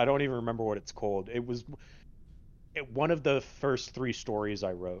 I don't even remember what it's called. It was one of the first 3 stories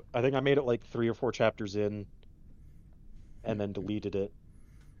I wrote. I think I made it like 3 or 4 chapters in, and then deleted it.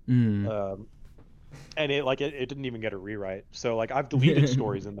 And it didn't even get a rewrite. So like I've deleted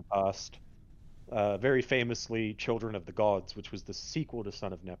stories in the past. Very famously, Children of the Gods, which was the sequel to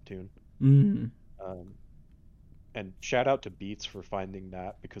Son of Neptune. And shout out to Beats for finding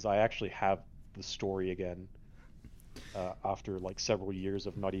that, because I actually have the story again after like several years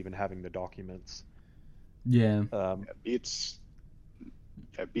of not even having the documents. Beats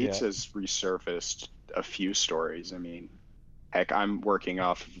has resurfaced a few stories. I mean, heck, I'm working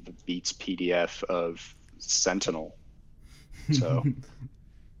off of the Beats PDF of Sentinel. So,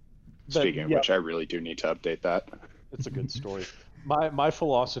 speaking of which, I really do need to update that. It's a good story. My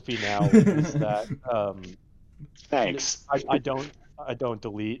philosophy now is that thanks. I don't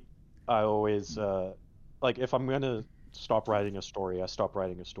delete. I always like, if I'm gonna stop writing a story, I stop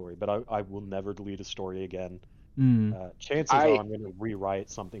writing a story. But I will never delete a story again. Chances are I'm gonna rewrite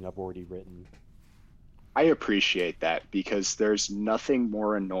something I've already written. I appreciate that, because there's nothing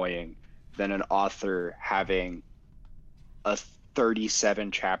more annoying than an author having a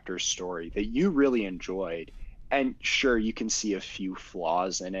 37 chapter story that you really enjoyed, and sure, you can see a few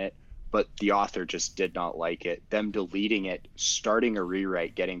flaws in it, but the author just did not like it, them deleting it, starting a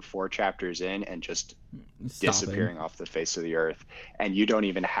rewrite, getting 4 chapters in, and just disappearing off the face of the earth, and you don't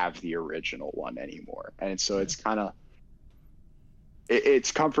even have the original one anymore. And so it's kind of,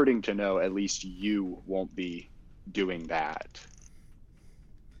 it's comforting to know at least you won't be doing that.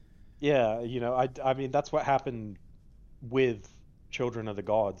 Yeah, I mean, that's what happened with Children of the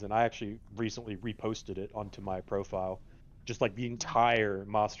Gods, and I actually recently reposted it onto my profile, just like the entire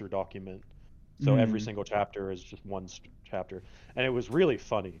master document. So every single chapter is just one chapter, and it was really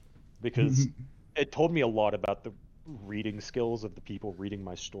funny because it told me a lot about the reading skills of the people reading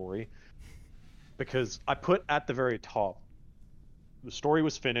my story, because I put at the very top, the story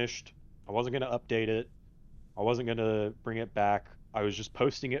was finished, I wasn't going to update it, I wasn't going to bring it back, I was just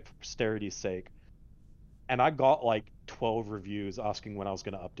posting it for posterity's sake, and I got like 12 reviews asking when I was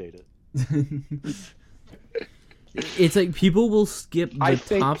going to update it. It's like people will skip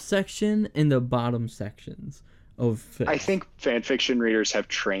the top section and the bottom sections of fics. I think fan fiction readers have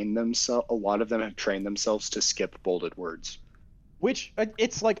trained themselves, a lot of them have trained themselves to skip bolded words. Which,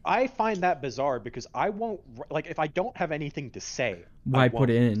 it's like, I find that bizarre, because I won't, like, if I don't have anything to say, why put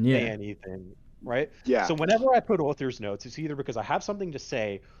it in? Say anything, right? Yeah. So whenever I put author's notes, it's either because I have something to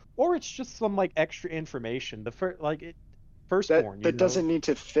say, or it's just some like extra information. Firstborn, that doesn't need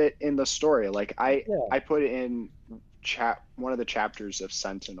to fit in the story. Like I put it in one of the chapters of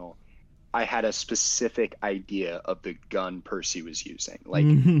Sentinel. I had a specific idea of the gun Percy was using, like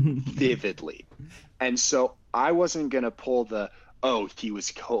vividly, and so I wasn't gonna pull the, oh, he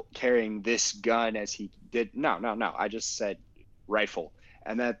was carrying this gun as he did. No. I just said rifle,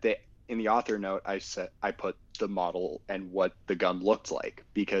 and that in the author note I put the model and what the gun looked like,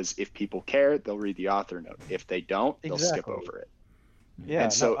 because if people care, they'll read the author note. If they don't, they'll skip over it. Yeah,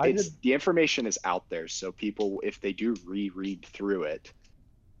 and so the information is out there, so people, if they do reread through it,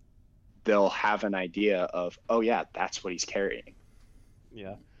 they'll have an idea of, oh yeah, that's what he's carrying.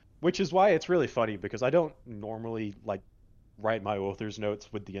 Yeah, which is why it's really funny, because I don't normally like write my author's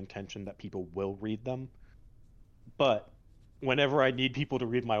notes with the intention that people will read them, but whenever I need people to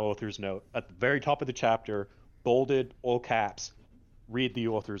read my author's note, at the very top of the chapter, bolded, all caps, read the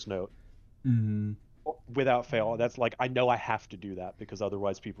author's note. Without fail. That's like, I know I have to do that, because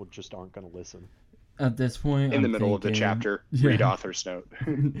otherwise people just aren't going to listen. At this point, In the I'm middle of the thinking- chapter, Yeah. read author's note.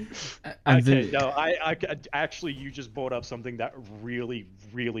 Okay, no, I actually, you just brought up something that really,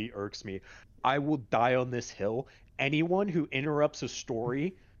 really irks me. I will die on this hill. Anyone who interrupts a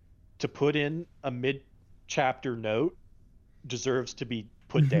story to put in a mid-chapter note deserves to be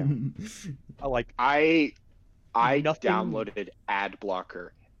put down. I Nothing- downloaded ad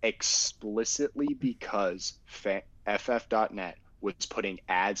blocker explicitly because FF.net was putting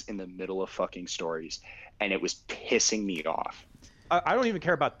ads in the middle of fucking stories, and it was pissing me off. I don't even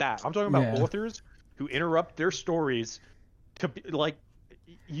care about that. I'm talking about Yeah. authors who interrupt their stories to be like.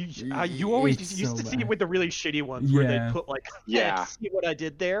 You always It's used so to see bad. it with the really shitty ones where they Yeah. put like, Yeah. see what I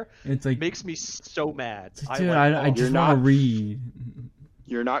did there? It's like, Makes me so mad. it's like, dude, I You're just want not- to read.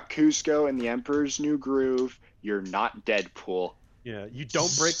 You're not Cusco in the Emperor's New Groove. You're not Deadpool. Yeah, you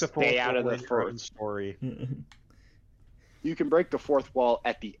don't break the fourth Stay out of wall the in your own fourth. story. You can break the fourth wall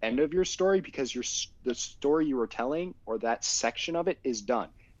at the end of your story because the story you were telling or that section of it is done.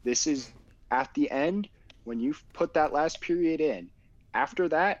 This is at the end when you've put that last period in. After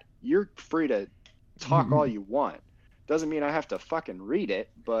that, you're free to talk all you want. Doesn't mean I have to fucking read it,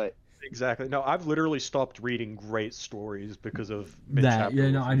 but Exactly. No, I've literally stopped reading great stories because of That, mid-chapter yeah,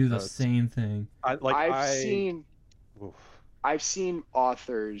 no, I do the notes. same thing. I've seen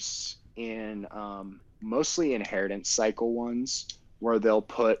authors in mostly inheritance cycle ones where they'll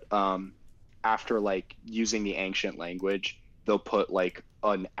put after like using the ancient language, they'll put like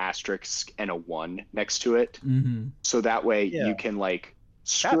an asterisk and a 1 next to it. Mm-hmm. So that way Yeah. you can like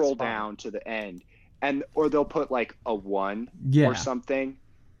scroll fine. down to the end, and or they'll put like a 1 Yeah. or something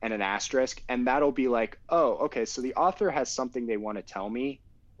and an asterisk, and that'll be like, oh, okay, so the author has something they want to tell me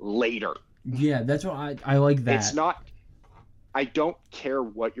later. Yeah, that's what I like that. It's not, I don't care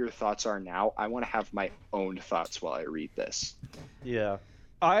what your thoughts are now. I want to have my own thoughts while I read this. Yeah,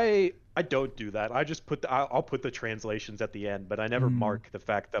 I don't do that. I just I'll put the translations at the end, but I never mark the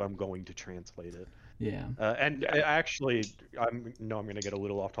fact that I'm going to translate it. Yeah. Actually, I'm going to get a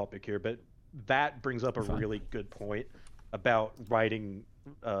little off topic here, but that brings up a Fine. really good point about writing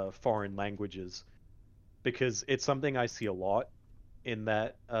foreign languages, because it's something I see a lot in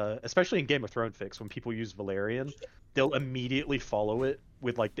that, especially in Game of Thrones fics, when people use Valerian, they'll immediately follow it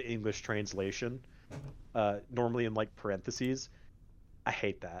with like the English translation, normally in like parentheses. I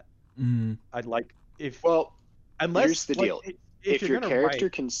hate that. Mm. I'd like Well, unless here's the deal. If your gonna character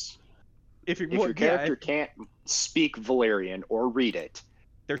write- can, if if your character can't speak Valerian or read it,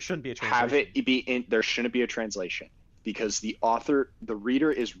 there shouldn't be a translation. have it be in. There shouldn't be a translation because the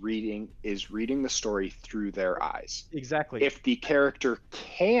reader is reading the story through their eyes. Exactly. If the character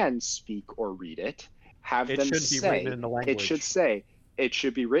can speak or read it, have It them should be say written in the language. it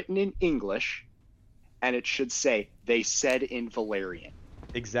should be written in English, and it should say they said in Valerian.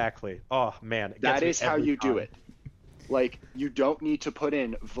 Exactly. Oh man, it gets That me is how every you do time. it. Like, you don't need to put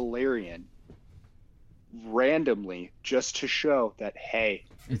in Valerian randomly just to show that, hey,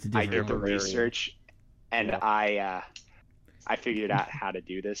 It's a I different did the language. research and Yeah. I figured out how to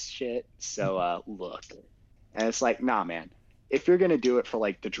do this shit. So look. And it's like, nah, man. If you're gonna do it for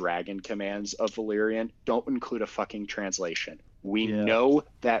like the dragon commands of Valerian, don't include a fucking translation. We Yeah. know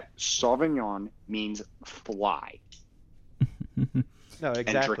that Sauvignon means fly. No, And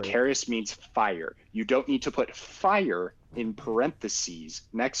exactly. Dracarys means fire. You don't need to put fire in parentheses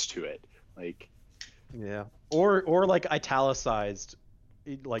next to it. Like, Yeah. Or like italicized,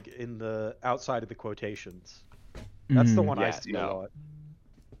 like in the outside of the quotations. That's the one I Yeah, see no. a lot.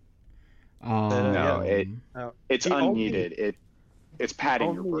 No, Now, it's the only- unneeded. It's padding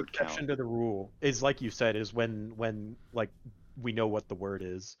your only word exception count. to the rule is, like you said, is when like we know what the word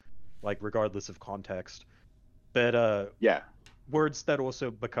is, like regardless of context. But Yeah. words that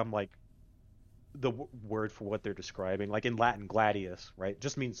also become like the word for what they're describing, like in Latin, gladius, right?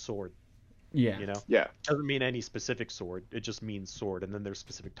 Just means sword. Yeah. You know, Yeah. doesn't mean any specific sword. It just means sword, and then there's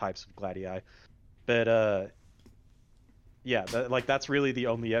specific types of gladii. But yeah, that's really the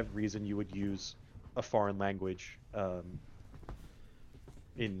only reason you would use a foreign language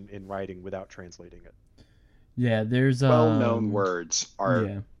in writing without translating it. Yeah, there's Well-known words are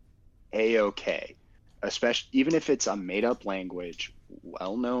Yeah. A-okay. Especially even if it's a made-up language,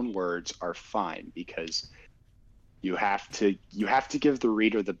 well-known words are fine because you have to give the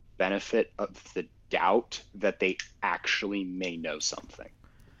reader the benefit of the doubt that they actually may know something.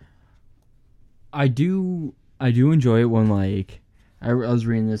 I do enjoy it when like I was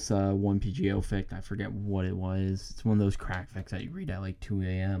reading this one PGO fic. I forget what it was. It's one of those crack fics that you read at like 2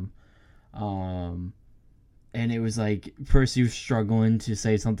 a.m. And it was like first he was struggling to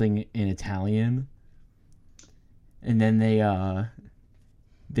say something in Italian, and then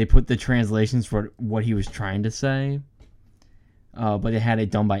they put the translations for what he was trying to say, but they had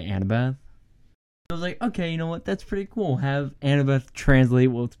it done by Annabeth. I was like, okay, you know what? That's pretty cool. Have Annabeth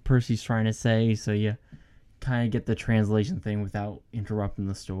translate what Percy's trying to say, so you kind of get the translation thing without interrupting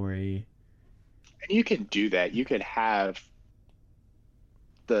the story. And you can do that. You could have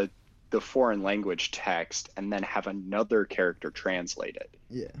the foreign language text and then have another character translate it.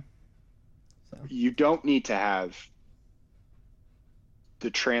 Yeah. So. You don't need to have the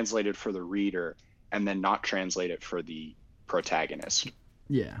translated for the reader and then not translate it for the protagonist.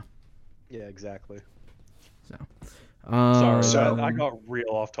 Yeah. Yeah, exactly. So. Sorry, I got real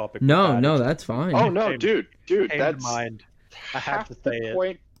off topic. No, that's fine. Oh no, dude, that's mind. I have to say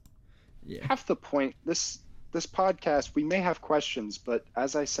it. Yeah. Half the point. This podcast, we may have questions, but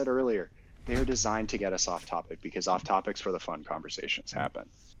as I said earlier, they are designed to get us off topic because off topics where the fun conversations happen.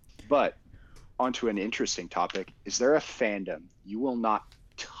 But onto an interesting topic: is there a fandom you will not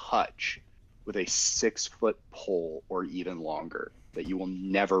touch with a 6-foot pole or even longer that you will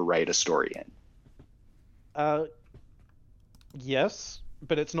never write a story in? Yes,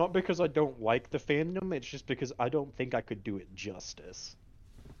 but it's not because I don't like the fandom. It's just because I don't think I could do it justice.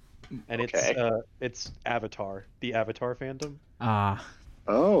 And it's Avatar, the Avatar fandom.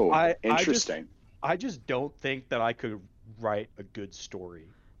 Interesting. I just don't think that I could write a good story.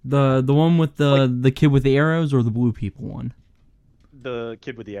 The one with the kid with the arrows or the blue people one? The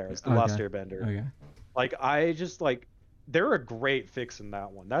kid with the arrows, the Last Airbender. Okay. Like I just like they're a great fix in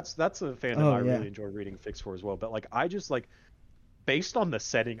that one. That's a fandom I really enjoy reading fics for as well. But like I just like based on the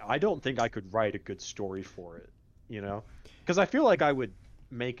setting, I don't think I could write a good story for it, you know? Because I feel like I would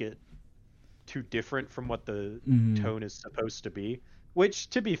make it too different from what the tone is supposed to be. Which,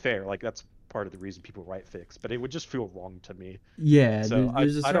 to be fair, like that's part of the reason people write fics, but it would just feel wrong to me. Yeah. So I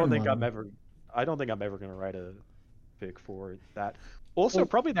don't think I'm ever gonna write a fic for that. Also,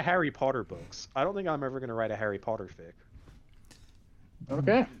 probably the Harry Potter books. I don't think I'm ever gonna write a Harry Potter fic.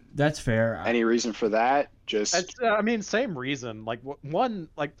 Okay, that's fair. Any reason for that? I mean, same reason. Like one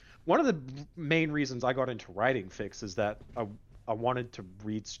of the main reasons I got into writing fics is that I wanted to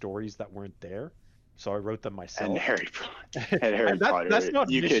read stories that weren't there, so I wrote them myself. And Harry Potter. That's not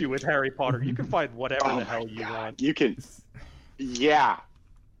an issue with Harry Potter. You can find whatever the hell you want. You can. Yeah,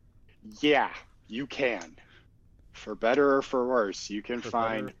 you can. For better or for worse, you can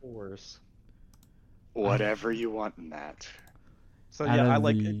find whatever you want in that. So yeah, I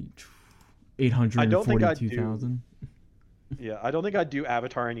like 842,000. Yeah, I don't think I'd do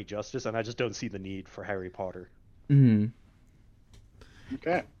Avatar any justice, and I just don't see the need for Harry Potter. Okay.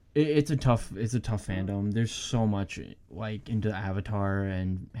 It's a tough fandom. There's so much like into Avatar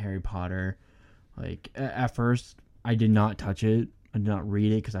and Harry Potter. Like at first, I did not touch it. I did not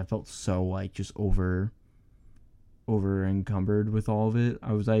read it because I felt so like just over encumbered with all of it.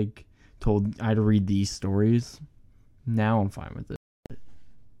 I was like told I had to read these stories. Now I'm fine with it.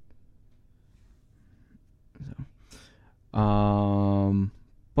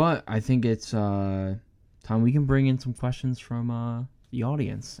 But I think it's time we can bring in some questions from the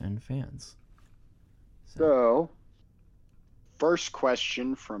audience and fans. So, first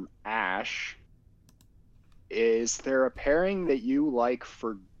question from Ash: is there a pairing that you like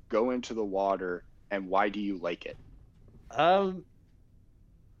for Go Into the Water, and why do you like it?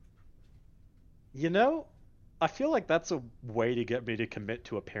 You know, I feel like that's a way to get me to commit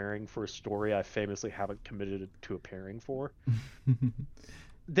to a pairing for a story I famously haven't committed to a pairing for.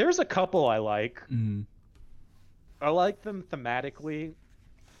 There's a couple I like. I like them thematically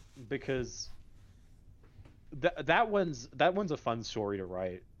because that one's a fun story to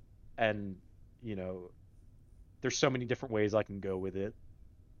write, and you know, there's so many different ways I can go with it.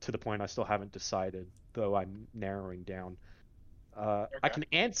 To the point I still haven't decided, though I'm narrowing down. Okay. I can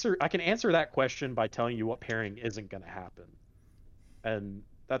answer that question by telling you what pairing isn't going to happen, and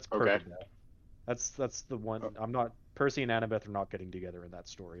that's perfect. Okay. That's the one. I'm not. Percy and Annabeth are not getting together in that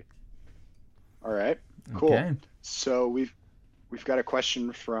story. All right, cool. Okay. So we've got a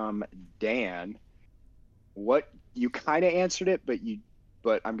question from Dan. What you kind of answered it,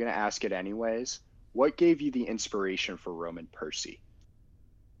 but I'm going to ask it anyways. What gave you the inspiration for Rome and Percy?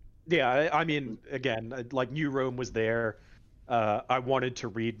 Yeah, I mean, again, like New Rome was there. I wanted to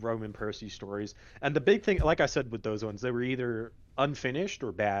read Rome and Percy stories, and the big thing, like I said, with those ones, they were either unfinished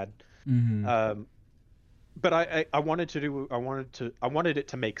or bad. But I wanted it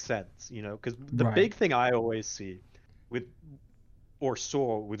to make sense, you know, because the big thing I always see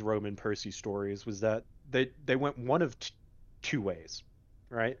saw with Rome and Percy stories was that they went one of two ways,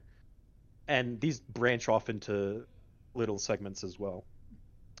 right? And these branch off into little segments as well.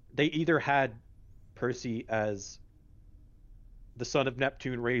 They either had Percy as the son of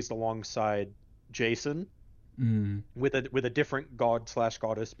Neptune raised alongside Jason, with a different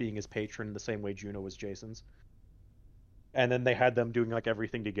god/goddess being his patron, the same way Juno was Jason's. And then they had them doing like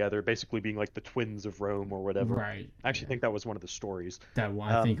everything together, basically being like the twins of Rome or whatever. Right. I actually think that was one of the stories. That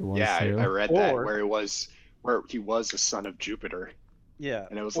one, I think it was Yeah, too. I read that where he was a son of Jupiter. Yeah,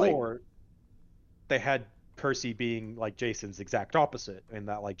 and it was they had Percy being like Jason's exact opposite, in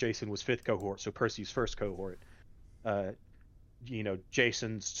that like Jason was 5th cohort, so Percy's 1st cohort.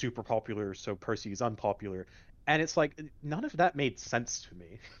 Jason's super popular, so Percy's unpopular, and it's like none of that made sense to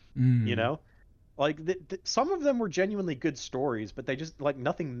me. Like some of them were genuinely good stories, but they just like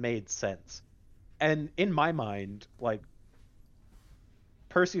nothing made sense. And in my mind, like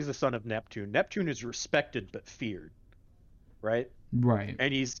Percy's the son of Neptune. Neptune is respected but feared, right? Right.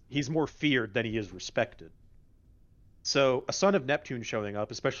 And he's more feared than he is respected. So a son of Neptune showing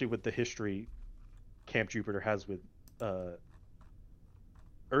up, especially with the history Camp Jupiter has with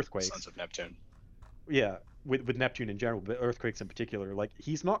earthquakes. Sons of Neptune. Yeah, with Neptune in general, but earthquakes in particular. Like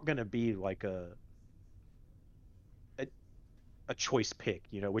he's not going to be like a choice pick,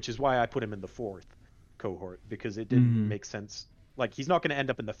 which is why I put him in the 4th cohort, because it didn't make sense. Like he's not going to end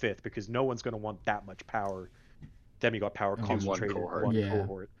up in the 5th because no one's going to want that much power, demigod power concentrated in one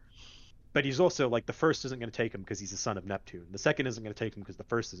cohort. But he's also like the 1st isn't going to take him because he's the son of Neptune. The 2nd isn't going to take him because the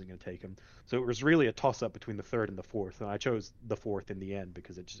 1st isn't going to take him. So it was really a toss up between the 3rd and the 4th, and I chose the 4th in the end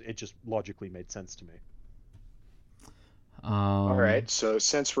because it just logically made sense to me. All right, so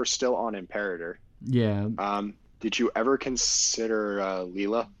since we're still on Imperator, did you ever consider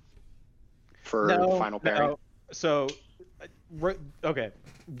Leela for the final pairing? No. So, okay,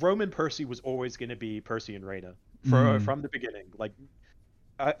 Roman Percy was always going to be Percy and Reyna from the beginning. Like,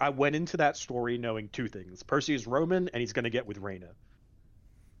 I went into that story knowing 2 things: Percy is Roman, and he's going to get with Reyna.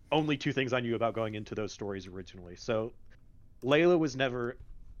 Only 2 things I knew about going into those stories originally. So, Layla was never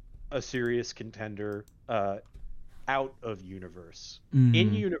a serious contender out of universe.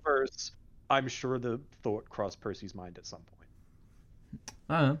 In universe, I'm sure the thought crossed Percy's mind at some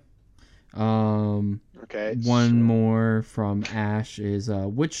point. Okay. One more from Ash is,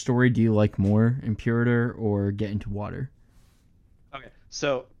 which story do you like more, Imperator or Get Into Water? Okay,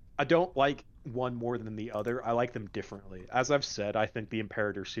 so I don't like one more than the other. I like them differently. As I've said, I think the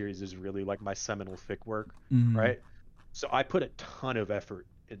Imperator series is really like my seminal fic work, right? So I put a ton of effort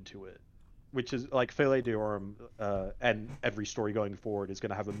into it, which is like Fele Deorum, and every story going forward is going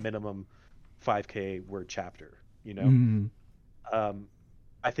to have a minimum 5K word chapter,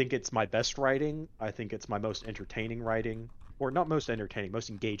 I think it's my best writing. I think it's my most entertaining writing, or not most entertaining, most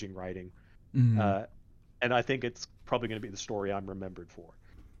engaging writing. And I think it's probably going to be the story I'm remembered for,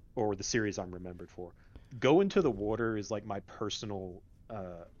 or the series I'm remembered for. Go Into the Water is like my personal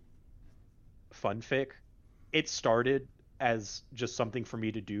fun fic. It started as just something for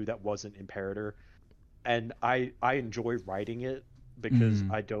me to do that wasn't Imperator, and I enjoy writing it because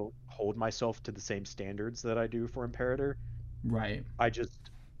I don't hold myself to the same standards that I do for Imperator. Right. I just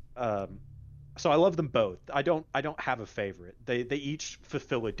so I love them both. I don't have a favorite. They each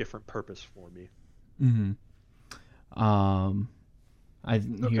fulfill a different purpose for me. Do you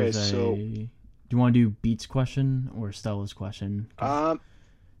want to do Beats' question or Stella's question?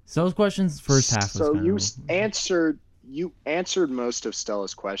 Stella's question's first half. So you answered most of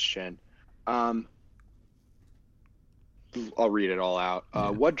Stella's question. I'll read it all out.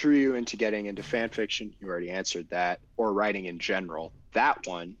 What drew you into getting into fan fiction? You already answered that. Or writing in general. That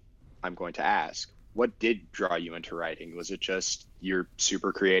one, I'm going to ask. What did draw you into writing? Was it just you're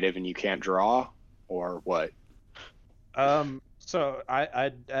super creative and you can't draw, or what? So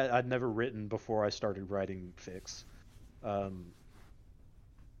I'd never written before I started writing fics.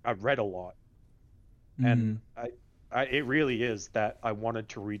 I've read a lot, and it really is that I wanted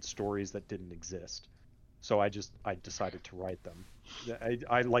to read stories that didn't exist. So I decided to write them.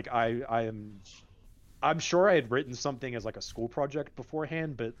 I'm sure I had written something as like a school project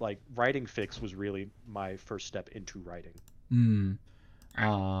beforehand, but like writing fics was really my first step into writing.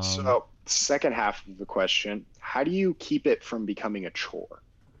 So second half of the question: how do you keep it from becoming a chore?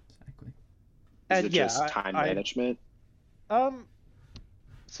 Exactly. Is it just time management?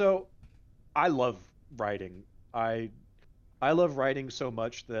 So I love writing. I love writing so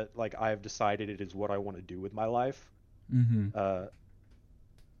much that like I've decided it is what I want to do with my life.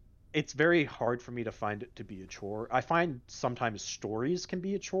 It's very hard for me to find it to be a chore. I find sometimes stories can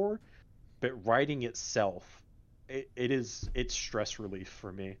be a chore, but writing itself, it's stress relief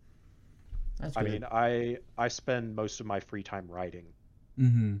for me. That's I good. mean, I spend most of my free time writing.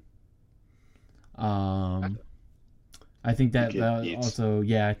 I think that also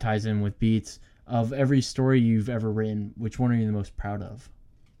ties in with Beats. of every story you've ever written, which one are you the most proud of?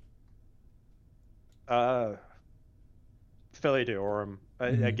 Feli Deorum.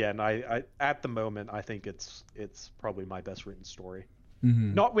 Mhm. Again, I at the moment I think it's probably my best written story.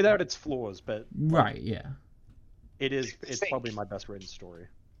 Mm-hmm. Not without its flaws, but like, Right, yeah. it's probably my best written story.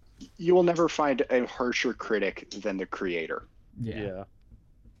 You will never find a harsher critic than the creator. Yeah.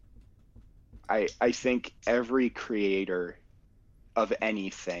 I think every creator of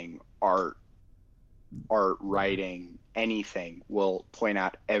anything, art, writing, anything, will point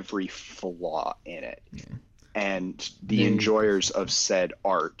out every flaw in it. Yeah. And the enjoyers of said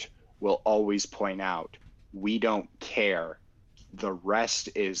art will always point out, we don't care. The rest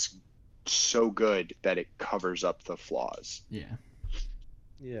is so good that it covers up the flaws. Yeah.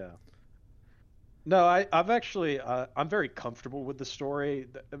 Yeah. No, I've actually I'm very comfortable with the story.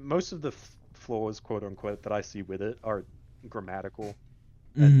 Most of the flaws, quote unquote, that I see with it are grammatical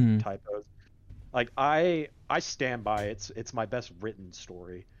and typos. Like I stand by it's my best written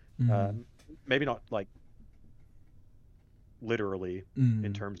story. Maybe not like literally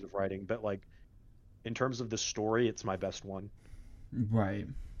in terms of writing, but like in terms of the story, it's my best one. Right.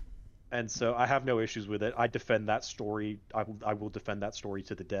 And so I have no issues with it. I defend that story. I will defend that story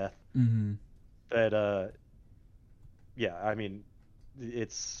to the death. But yeah, I mean,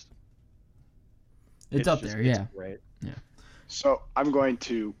 it's up there. Yeah. Great. Yeah. So I'm going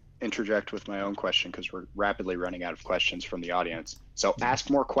to interject with my own question because we're rapidly running out of questions from the audience. So ask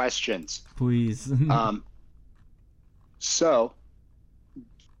more questions, please. So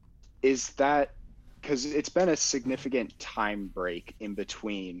is that, because it's been a significant time break in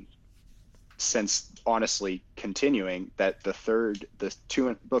between, since honestly continuing that book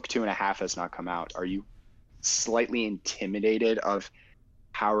 2.5 has not come out. Are you slightly intimidated of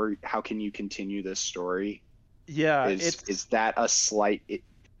how can you continue this story? Yeah, is that a slight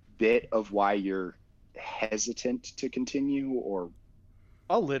bit of why you're hesitant to continue, or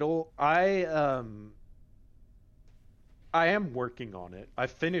a little? I am working on it.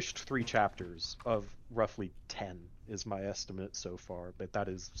 I've finished 3 chapters of roughly 10 is my estimate so far, but that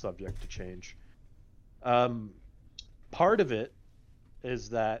is subject to change. Part of it is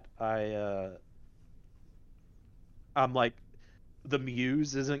that I'm like, the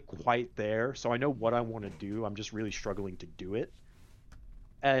muse isn't quite there, so I know what I want to do. I'm just really struggling to do it.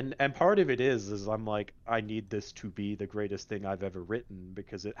 And part of it is I'm like, I need this to be the greatest thing I've ever written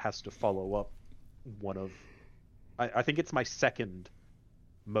because it has to follow up one of, I think it's my second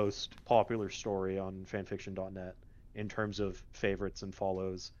most popular story on fanfiction.net in terms of favorites and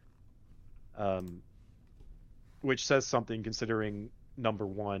follows, which says something considering number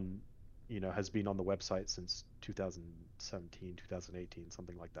 1, has been on the website since 2017, 2018,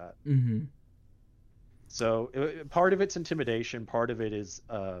 something like that. So part of it's intimidation, part of it is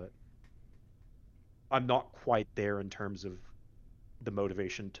I'm not quite there in terms of the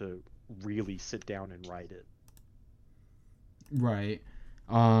motivation to really sit down and write it. Right.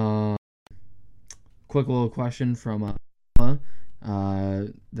 Quick little question from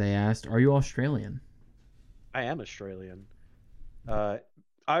they asked, are you Australian? I am Australian.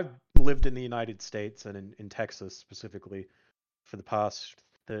 I've lived in the United States and in Texas specifically for the past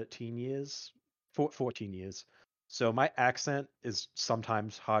 14 years. So my accent is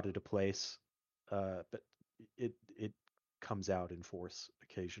sometimes harder to place, but it comes out in force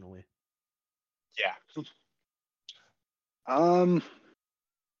occasionally. Yeah.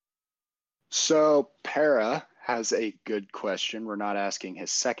 So Para has a good question. We're not asking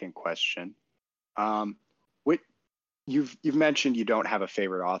his second question. What you've mentioned you don't have a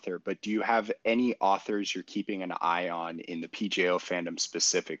favorite author, but do you have any authors you're keeping an eye on in the PJO fandom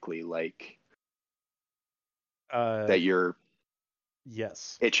specifically, like that you're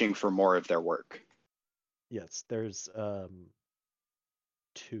itching for more of their work? Yes, there's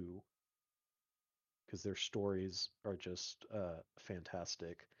 2, because their stories are just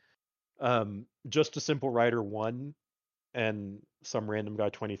fantastic. Just a Simple Writer 1 and Some Random Guy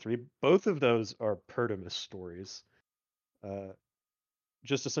 23. Both of those are Pertimus stories.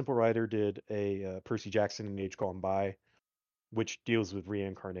 Just a Simple Writer did a Percy Jackson in Age Gone By, which deals with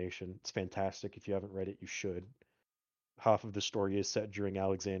reincarnation. It's fantastic. If you haven't read it, you should. Half of the story is set during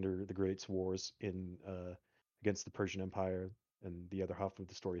Alexander the Great's wars in against the Persian Empire, and the other half of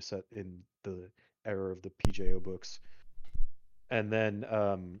the story is set in the era of the PJO books. And then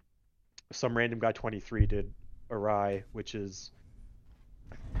Some Random Guy 23 did Arai, which is,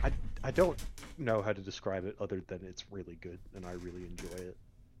 I don't know how to describe it other than it's really good and I really enjoy it.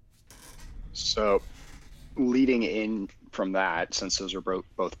 So leading in from that, since those are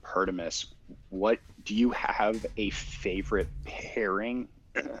both Pertimus, what do you have a favorite pairing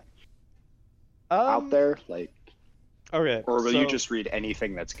out there? Like, Okay. or will so you just read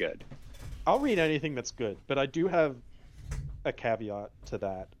anything that's good? I'll read anything that's good, but I do have a caveat to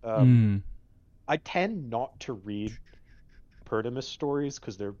that. I tend not to read Perdimus stories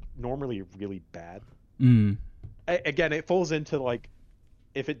because they're normally really bad. Again, it falls into like,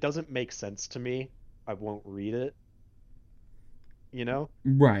 if it doesn't make sense to me, I won't read it. You know?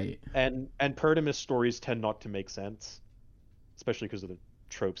 Right. And Perdimus stories tend not to make sense, especially because of the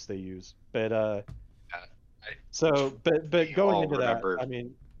tropes they use. But but going into that, I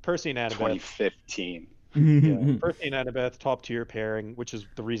mean, Percy and Annabeth, 2015. yeah, Percy and Annabeth, top tier pairing, which is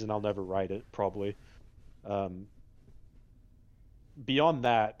the reason I'll never write it, probably. Beyond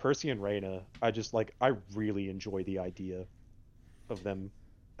that, Percy and Reyna, I really enjoy the idea of them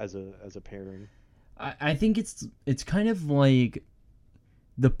as a pairing. I think it's kind of like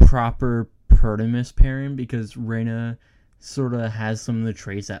the proper Perdimus pairing, because Reyna sort of has some of the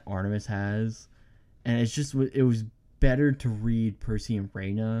traits that Artemis has, and it was better to read Percy and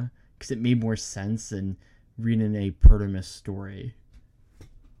Reyna because it made more sense than reading a Perdimus story.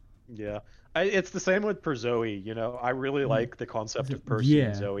 Yeah, it's the same with Perzoe. You know, I really like the concept of Percy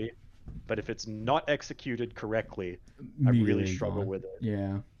and Zoe, but if it's not executed correctly, I really struggle with it.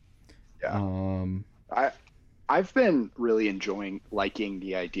 Yeah. I've been really liking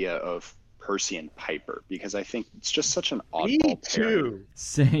the idea of Percy and Piper, because I think it's just such an oddball pairing. Me too.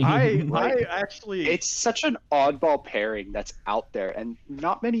 Same. I actually, it's such an oddball pairing that's out there, and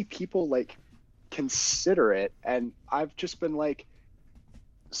not many people like consider it. And I've just been like,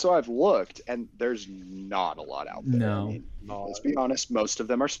 so I've looked, and there's not a lot out there. No. I mean, let's be honest, most of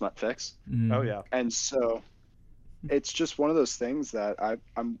them are smut fics. Oh yeah. And so it's just one of those things that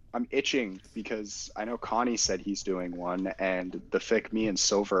I'm itching, because I know Connie said he's doing one, and the fic me and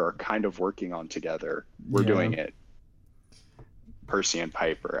Silver are kind of working on together. We're doing it. Percy and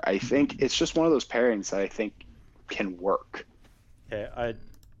Piper. I think it's just one of those pairings that I think can work. Yeah,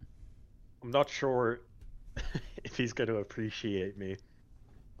 I'm not sure if he's going to appreciate me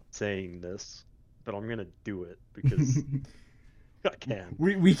saying this, but I'm gonna do it because I can.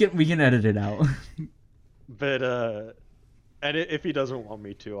 We can edit it out. But and if he doesn't want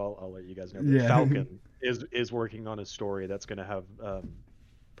me to, I'll let you guys know. But Yeah. Falcon is working on a story that's gonna have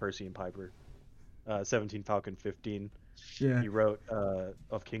Percy and Piper. 17 Falcon 15. Yeah. He wrote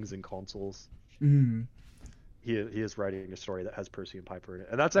Of Kings and Consuls. He is writing a story that has Percy and Piper in it,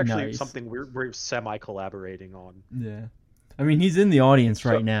 and that's actually something we're semi collaborating on. Yeah. I mean, he's in the audience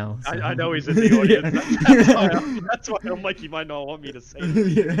right now. So. I know he's in the audience. That's why I'm like, he might not want me to say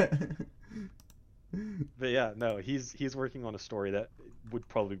it. But yeah, no, he's working on a story that would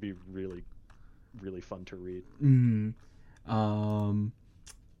probably be really, really fun to read.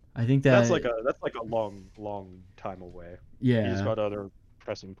 I think that's like a long time away. Yeah. He's got other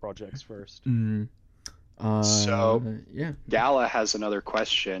pressing projects first. So yeah. Gala has another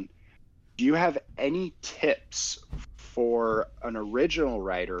question. Do you have any tips for an original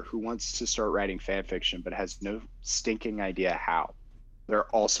writer who wants to start writing fan fiction but has no stinking idea how? They're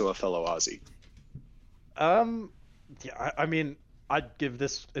also a fellow Aussie. Yeah, I mean, I'd give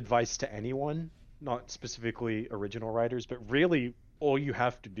this advice to anyone, not specifically original writers, but really all you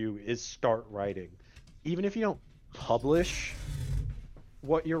have to do is start writing. Even if you don't publish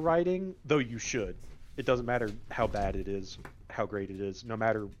what you're writing, though you should. It doesn't matter how bad it is, how great it is, no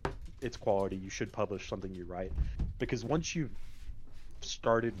matter its quality, you should publish something you write. Because once you've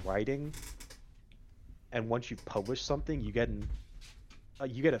started writing and once you've published something, you get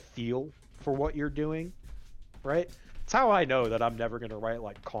a feel for what you're doing, right? It's how I know that I'm never going to write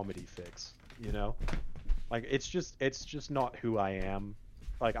like comedy fics, you know? Like it's just not who I am.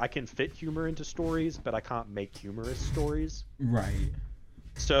 Like I can fit humor into stories, but I can't make humorous stories. Right.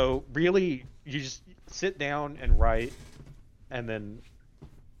 So really you just sit down and write, and then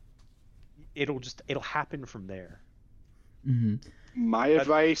it'll happen from there. My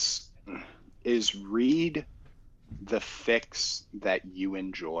advice is read the fics that you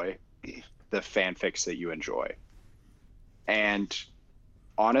enjoy, the fanfics that you enjoy, and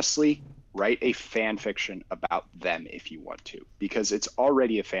honestly write a fan fiction about them if you want to, because it's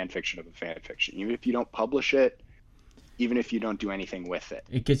already a fan fiction of a fan fiction. Even if you don't publish it, even if you don't do anything with it,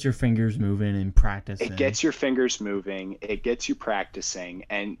 it gets your fingers moving and practicing. It gets your fingers moving, it gets you practicing,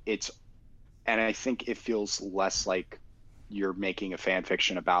 and I think it feels less like you're making a fan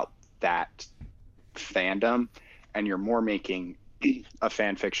fiction about that fandom, and you're more making a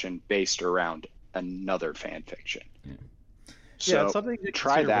fan fiction based around another fan fiction. So something to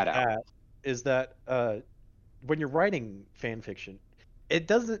try that out. That is that when you're writing fan fiction, it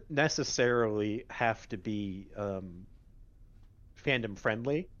doesn't necessarily have to be fandom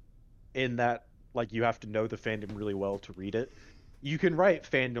friendly, in that like you have to know the fandom really well to read it. You can write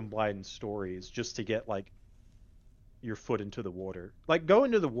fandom blind stories just to get like your foot into the water. Like go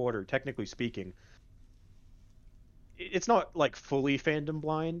into the water, technically speaking. It's not like fully fandom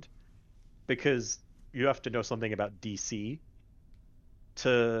blind because you have to know something about DC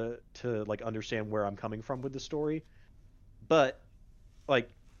to like understand where I'm coming from with the story. But like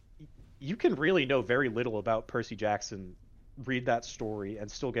you can really know very little about Percy Jackson, read that story, and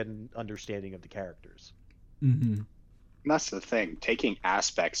still get an understanding of the characters. Mm-hmm. And that's the thing, taking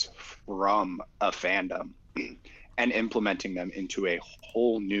aspects from a fandom and implementing them into a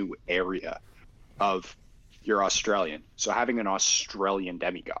whole new area of you're Australian. So having an Australian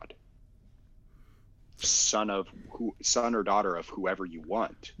demigod, son or daughter of whoever you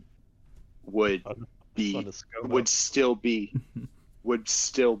want, would still be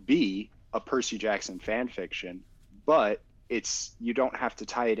a Percy Jackson fan fiction, but you don't have to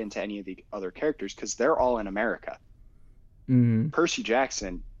tie it into any of the other characters because they're all in America. Mm-hmm. Percy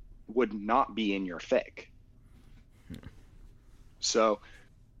Jackson would not be in your fic. So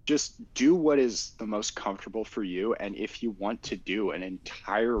just do what is the most comfortable for you, and if you want to do an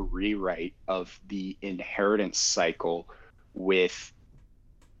entire rewrite of the inheritance cycle with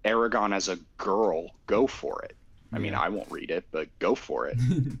Aragon as a girl, go for it. I mean, I won't read it, but go for it.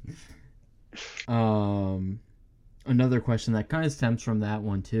 Another question that kind of stems from that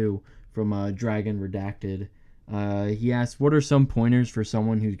one too, from Dragon Redacted. He asked, what are some pointers for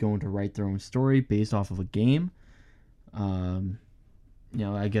someone who's going to write their own story based off of a game?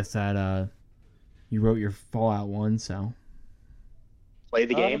 I guess that you wrote your Fallout 1, so play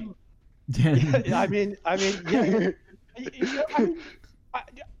the game. Yeah,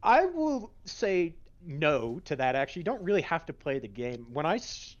 I will say no to that. Actually, you don't really have to play the game. When I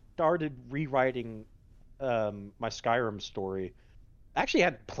started rewriting my Skyrim story, I actually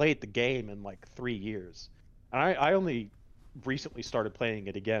hadn't played the game in like 3 years, and I only recently started playing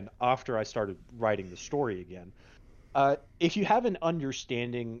it again after I started writing the story again. If you have an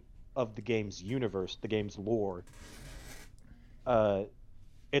understanding of the game's universe, the game's lore,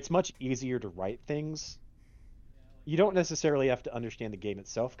 it's much easier to write things. You don't necessarily have to understand the game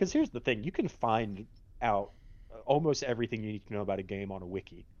itself, because here's the thing: you can find out almost everything you need to know about a game on a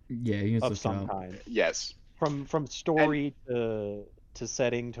wiki. Yeah, you can of some kind. Yes. From story to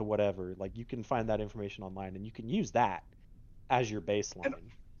setting to whatever, like you can find that information online, and you can use that as your baseline. And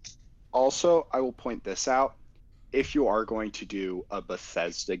also, I will point this out. If you are going to do a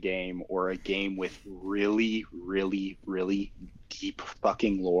Bethesda game or a game with really, really, really deep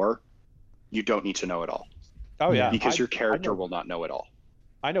fucking lore, you don't need to know it all. Oh yeah, because your character will not know it all.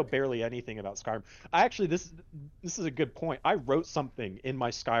 I know barely anything about Skyrim. This is a good point. I wrote something in my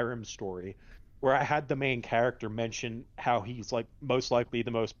Skyrim story where I had the main character mention how he's like most likely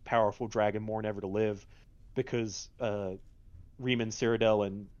the most powerful dragonborn ever to live, because Riemann Cyrodiil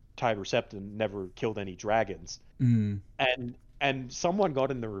and Tiber Septim never killed any dragons. Mm. And someone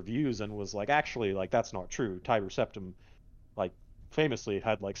got in the reviews and was like, actually, like that's not true. Tiber Septim, like famously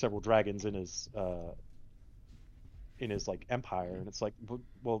had like several dragons in his like empire, and it's like,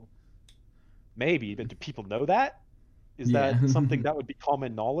 well, maybe, but do people know that? Is that something that would be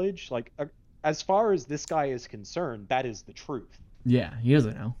common knowledge? Like, as far as this guy is concerned, that is the truth. Yeah, he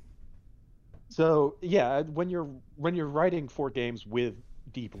doesn't know. So yeah, when you're writing for games with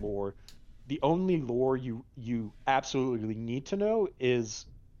deep lore, the only lore you absolutely need to know is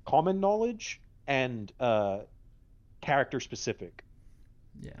common knowledge and character specific.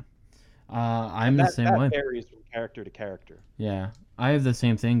 Yeah. I'm the same way. That varies from character to character. Yeah, I have the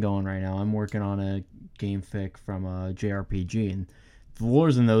same thing going right now. I'm working on a game fic from a JRPG, and the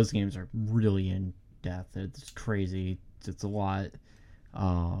lores in those games are really in depth. It's crazy. It's a lot.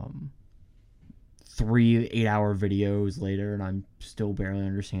 3 8-hour videos later, and I'm still barely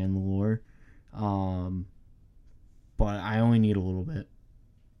understanding the lore. But I only need a little bit.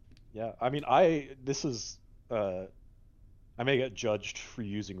 Yeah, I mean, I may get judged for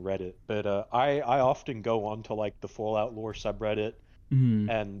using Reddit, but I often go on to like the Fallout lore subreddit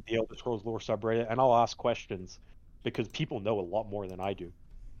and the Elder Scrolls lore subreddit, and I'll ask questions because people know a lot more than I do.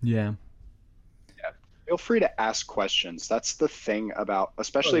 Yeah. Feel free to ask questions. That's the thing about,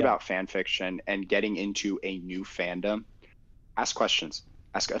 especially about fan fiction and getting into a new fandom. Ask questions.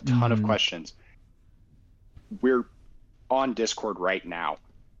 Ask a ton of questions. We're on Discord right now.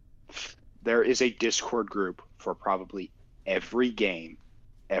 There is a Discord group for probably every game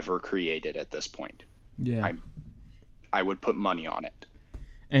ever created at this point. Yeah. I would put money on it.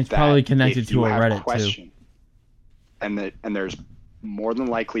 And it's probably connected to a Reddit too. And there's more than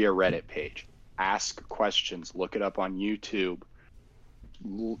likely a Reddit page. Ask questions. Look it up on YouTube.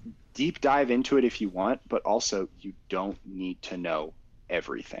 deep dive into it if you want, but also you don't need to know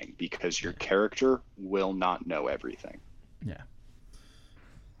everything because your character will not know everything. Yeah.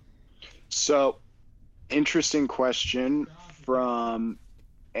 So, interesting question from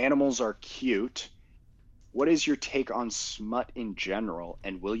Animals Are Cute. What is your take on smut in general,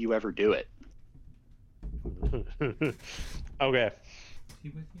 and will you ever do it? Okay.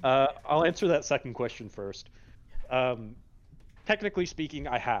 I'll answer that second question first. Technically speaking,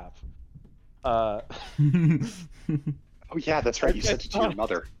 I have. Oh yeah, that's right. You sent it to your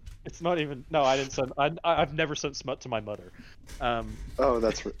mother. It's not even. No, I didn't send. I've never sent smut to my mother. Oh,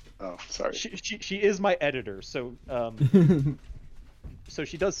 that's. Oh, sorry. She is my editor, so so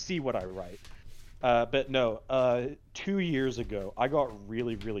she does see what I write. But no, 2 years ago, I got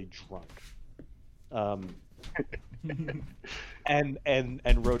really, really drunk. And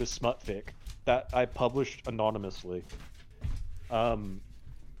wrote a smut fic that I published anonymously.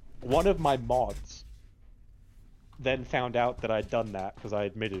 One of my mods then found out that I'd done that because I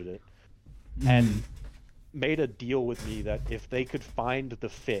admitted it, and made a deal with me that if they could find the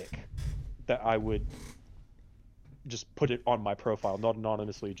fic, that I would just put it on my profile, not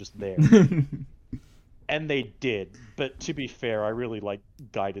anonymously, just there. And they did, but to be fair, I really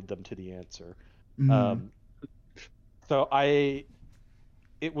guided them to the answer. So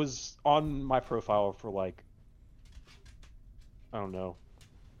it was on my profile for I don't know,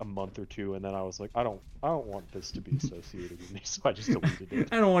 a month or two, and then I was like, I don't want this to be associated with me, so I just deleted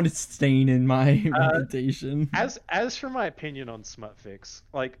it. I don't want it stain in my reputation. As for my opinion on smut fics,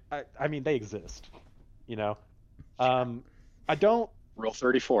 I mean, they exist, you know. I don't. Rule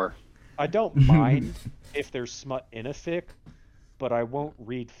 34. I don't mind if there's smut in a fic, but I won't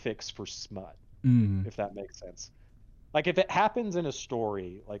read fics for smut, if that makes sense. If it happens in a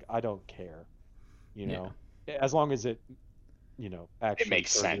story, I don't care, you know, as long as it, actually it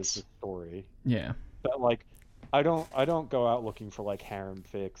makes sense. The story. Yeah. But I don't go out looking for harem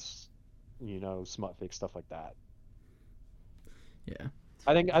fics, smut fics, stuff like that. Yeah.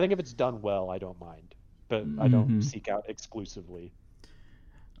 I think if it's done well, I don't mind, but I don't seek out exclusively.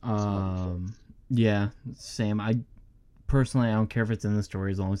 Yeah, same. I don't care if it's in the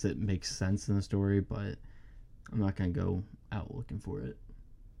story as long as it makes sense in the story, but I'm not gonna go out looking for it.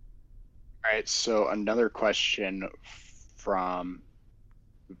 All right, so another question from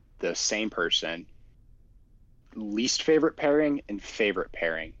the same person: least favorite pairing and favorite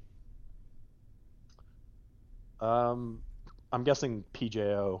pairing. I'm guessing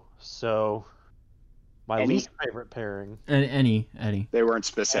PJO. So my least favorite pairing. Any. They weren't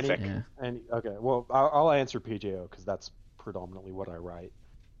specific. Any. Okay. Well, I'll answer PJO because that's predominantly what I write.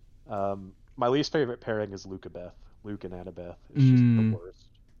 My least favorite pairing is Luke and Annabeth. It's just the worst.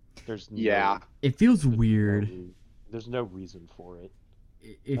 It feels weird. There's no reason for it.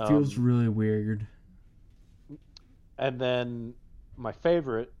 It feels really weird. And then my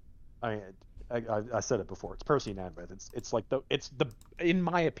favorite, I said it before. It's Percy and Annabeth. It's in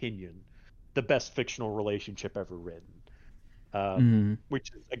my opinion, the best fictional relationship ever written.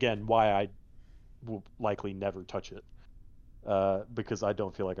 Which is again why I will likely never touch it. Because I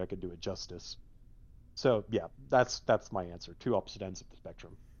don't feel like I could do it justice. So yeah, that's my answer. Two opposite ends of the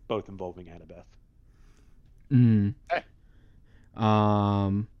spectrum, both involving Annabeth. Okay.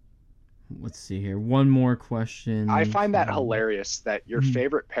 Let's see here. One more question. I find that hilarious that your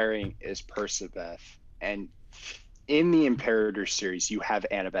favorite pairing is Percibeth, and in the Imperator series, you have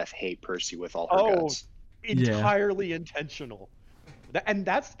Annabeth hate Percy with all her guts. Entirely intentional. And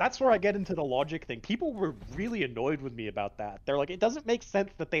that's where I get into the logic thing. People were really annoyed with me about that. They're like, it doesn't make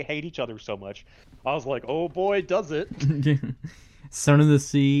sense that they hate each other so much. I was like, oh boy, does it. Son of the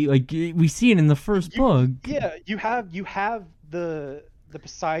Sea, we see it in the first book. Yeah, you have the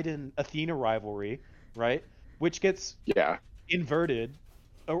Poseidon Athena rivalry, right? Which gets inverted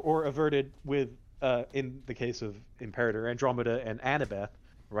or averted with in the case of Imperator, Andromeda and Annabeth,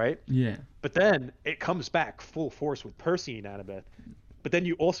 right? Yeah. But then it comes back full force with Percy and Annabeth. But then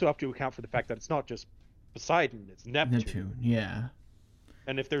you also have to account for the fact that it's not just Poseidon, it's Neptune. Yeah.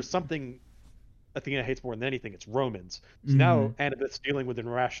 And if there's something Athena hates more than anything, it's Romans. So now Annabeth's dealing with an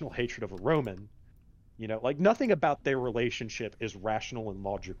irrational hatred of a Roman. Nothing about their relationship is rational and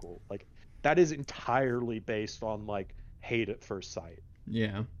logical. That is entirely based on hate at first sight.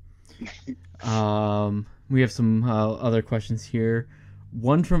 Yeah. We have some other questions here.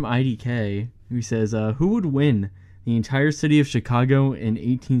 One from IDK who says, who would win, the entire city of Chicago in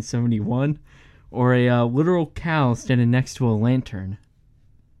 1871 or a literal cow standing next to a lantern?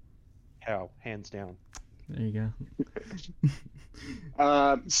 Cow, hands down. There you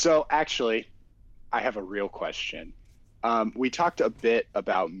go. So actually, I have a real question. We talked a bit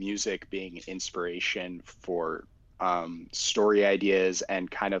about music being inspiration for story ideas and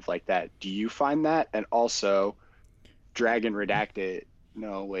kind of like that. Do you find that? And also, Dragon Redacted.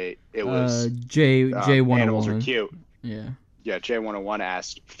 No, wait, it was Animals Are J101. Cute. Yeah. Yeah, J101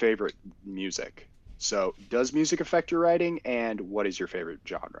 asked favorite music. So, does music affect your writing, and what is your favorite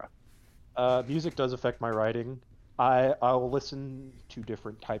genre? Music does affect my writing. I'll listen to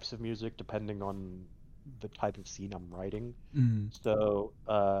different types of music depending on the type of scene I'm writing. Mm. So,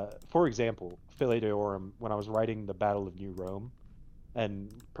 for example, File Deorum, when I was writing the Battle of New Rome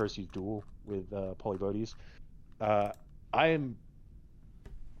and Percy's duel with Polybotes, I am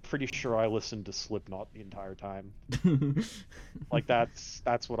pretty sure I listened to Slipknot the entire time. Like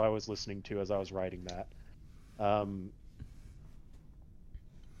that's what I was listening to as I was writing that.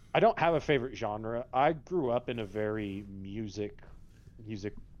 I don't have a favorite genre. I grew up in a very music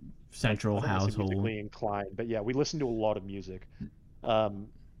Central I don't wanna say household. musically inclined, but yeah, we listen to a lot of music.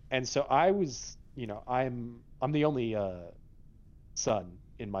 And so I was, I'm the only son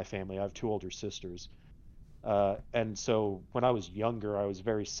in my family. I have two older sisters. And so when I was younger, I was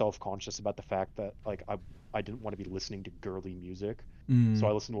very self-conscious about the fact that like I didn't want to be listening to girly music. So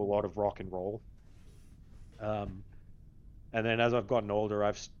I listened to a lot of rock and roll. And then as I've gotten older,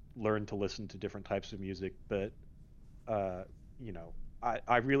 I've learned to listen to different types of music, but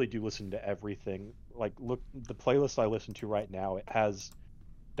I really do listen to everything. Like, look, the playlist I listen to right now, it has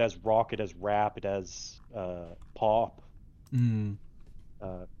rock, it has rap, it has pop.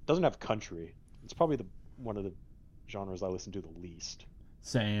 Doesn't have country. It's probably one of the genres I listen to the least.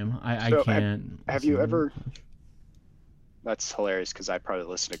 Same. I So can't. have you ever? That's hilarious because I probably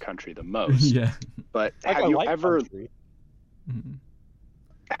listen to country the most. Yeah. But I have you like ever country.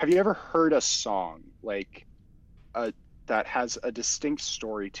 heard a song like that has a distinct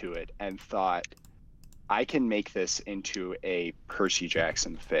story to it and thought, I can make this into a Percy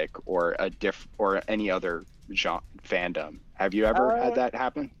Jackson fic or or any other fandom? Have you ever had that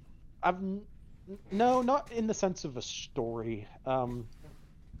happen? No, not in the sense of a story.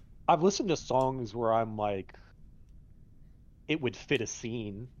 I've listened to songs where I'm like, it would fit a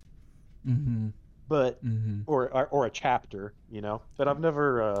scene, but or a chapter, But I've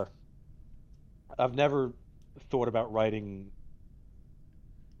never thought about writing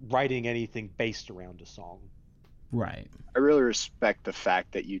anything based around a song. Right. I really respect the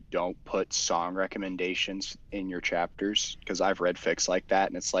fact that you don't put song recommendations in your chapters because I've read fics like that,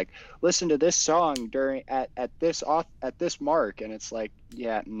 and it's like, listen to this song during at this mark, and it's like,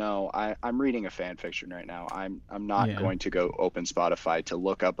 yeah, no, I'm reading a fan fiction right now. I'm not going to go open Spotify to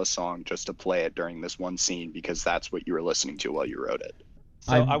look up a song just to play it during this one scene because that's what you were listening to while you wrote it.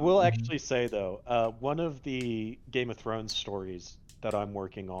 So I will actually say though, one of the Game of Thrones stories that I'm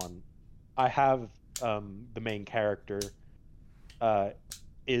working on, I have the main character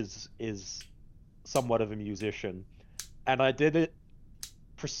is somewhat of a musician, and I did it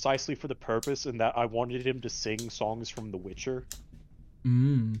precisely for the purpose in that I wanted him to sing songs from The Witcher.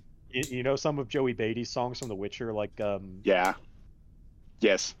 You know some of Joey Beatty's songs from The Witcher, like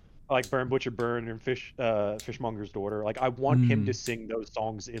yes, like Burn Butcher Burn and Fishmonger's Daughter. Like I want him to sing those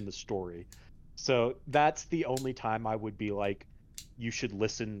songs in the story. So that's the only time I would be like, you should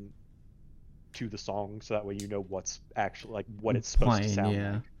listen to the song so that way you know what's actually like what it's supposed to sound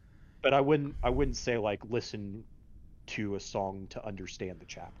like. But I wouldn't say like listen to a song to understand the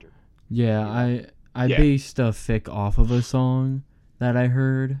chapter. I based a fic off of a song that I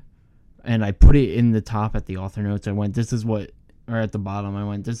heard, and I put it in the top at the author notes. I went, this is what, or at the bottom I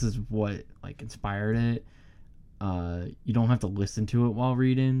went, this is what like inspired it. You don't have to listen to it while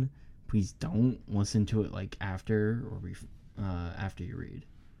reading. Please don't listen to it like after after you read.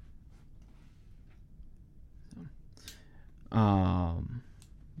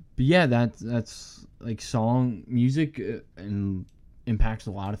 But yeah, that's like song music and impacts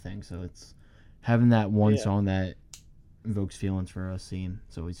a lot of things. So it's having that one song that evokes feelings for a scene.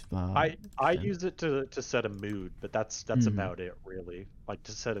 So it's I use it to set a mood, but that's about it really. Like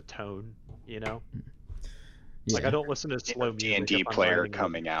to set a tone, Yeah. Like I don't listen to slow music. D&D player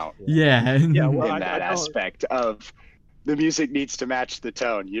coming out. Yeah. Well, in that aspect of the music needs to match the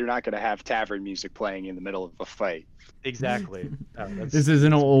tone. You're not going to have tavern music playing in the middle of a fight. Exactly. This is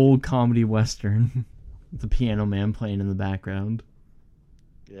an old comedy western. The piano man playing in the background.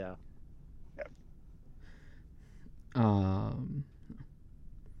 Yeah. So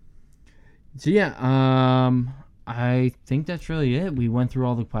yeah, I think that's really it. We went through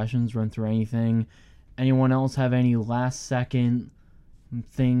all the questions, run through anything. Anyone else have any last second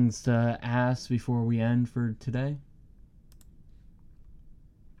things to ask before we end for today?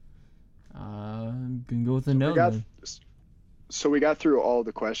 I'm gonna go with a no. So we got through all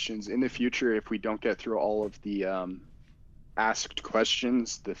the questions. In the future, if we don't get through all of the asked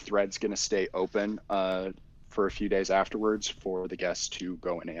questions, the thread's going to stay open for a few days afterwards for the guests to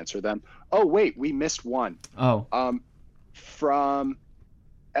go and answer them. Oh, wait, we missed one. Oh. From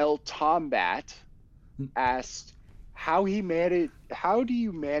El Tombat asked how do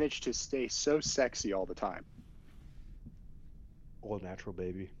you manage to stay so sexy all the time? All natural,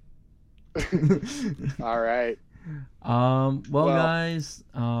 baby. All right. Well, guys,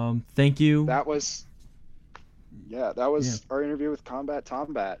 thank you. That was our interview with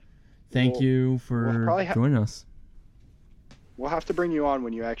CombatTombat. Thank you for joining us. We'll have to bring you on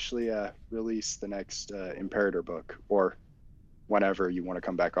when you actually release the next Imperator book, or whenever you want to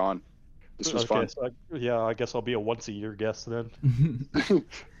come back on. This was fun. So I guess I'll be a once-a-year guest then.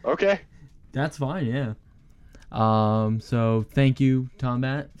 Okay. That's fine, yeah. So thank you,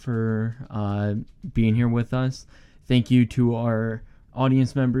 Tombat, for being here with us. Thank you to our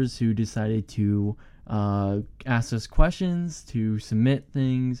audience members who decided to ask us questions, to submit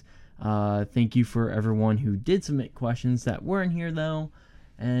things. Thank you for everyone who did submit questions that weren't here, though.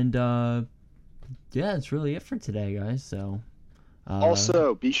 And yeah, that's really it for today, guys. So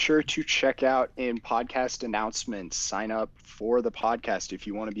also, be sure to check out in podcast announcements. Sign up for the podcast if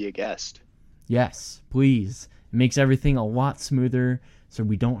you want to be a guest. Yes, please. It makes everything a lot smoother, so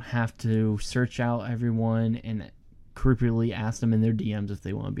we don't have to search out everyone and creepily ask them in their DMs if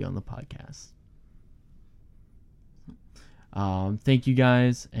they want to be on the podcast. Thank you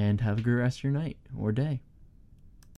guys, and have a good rest of your night or day.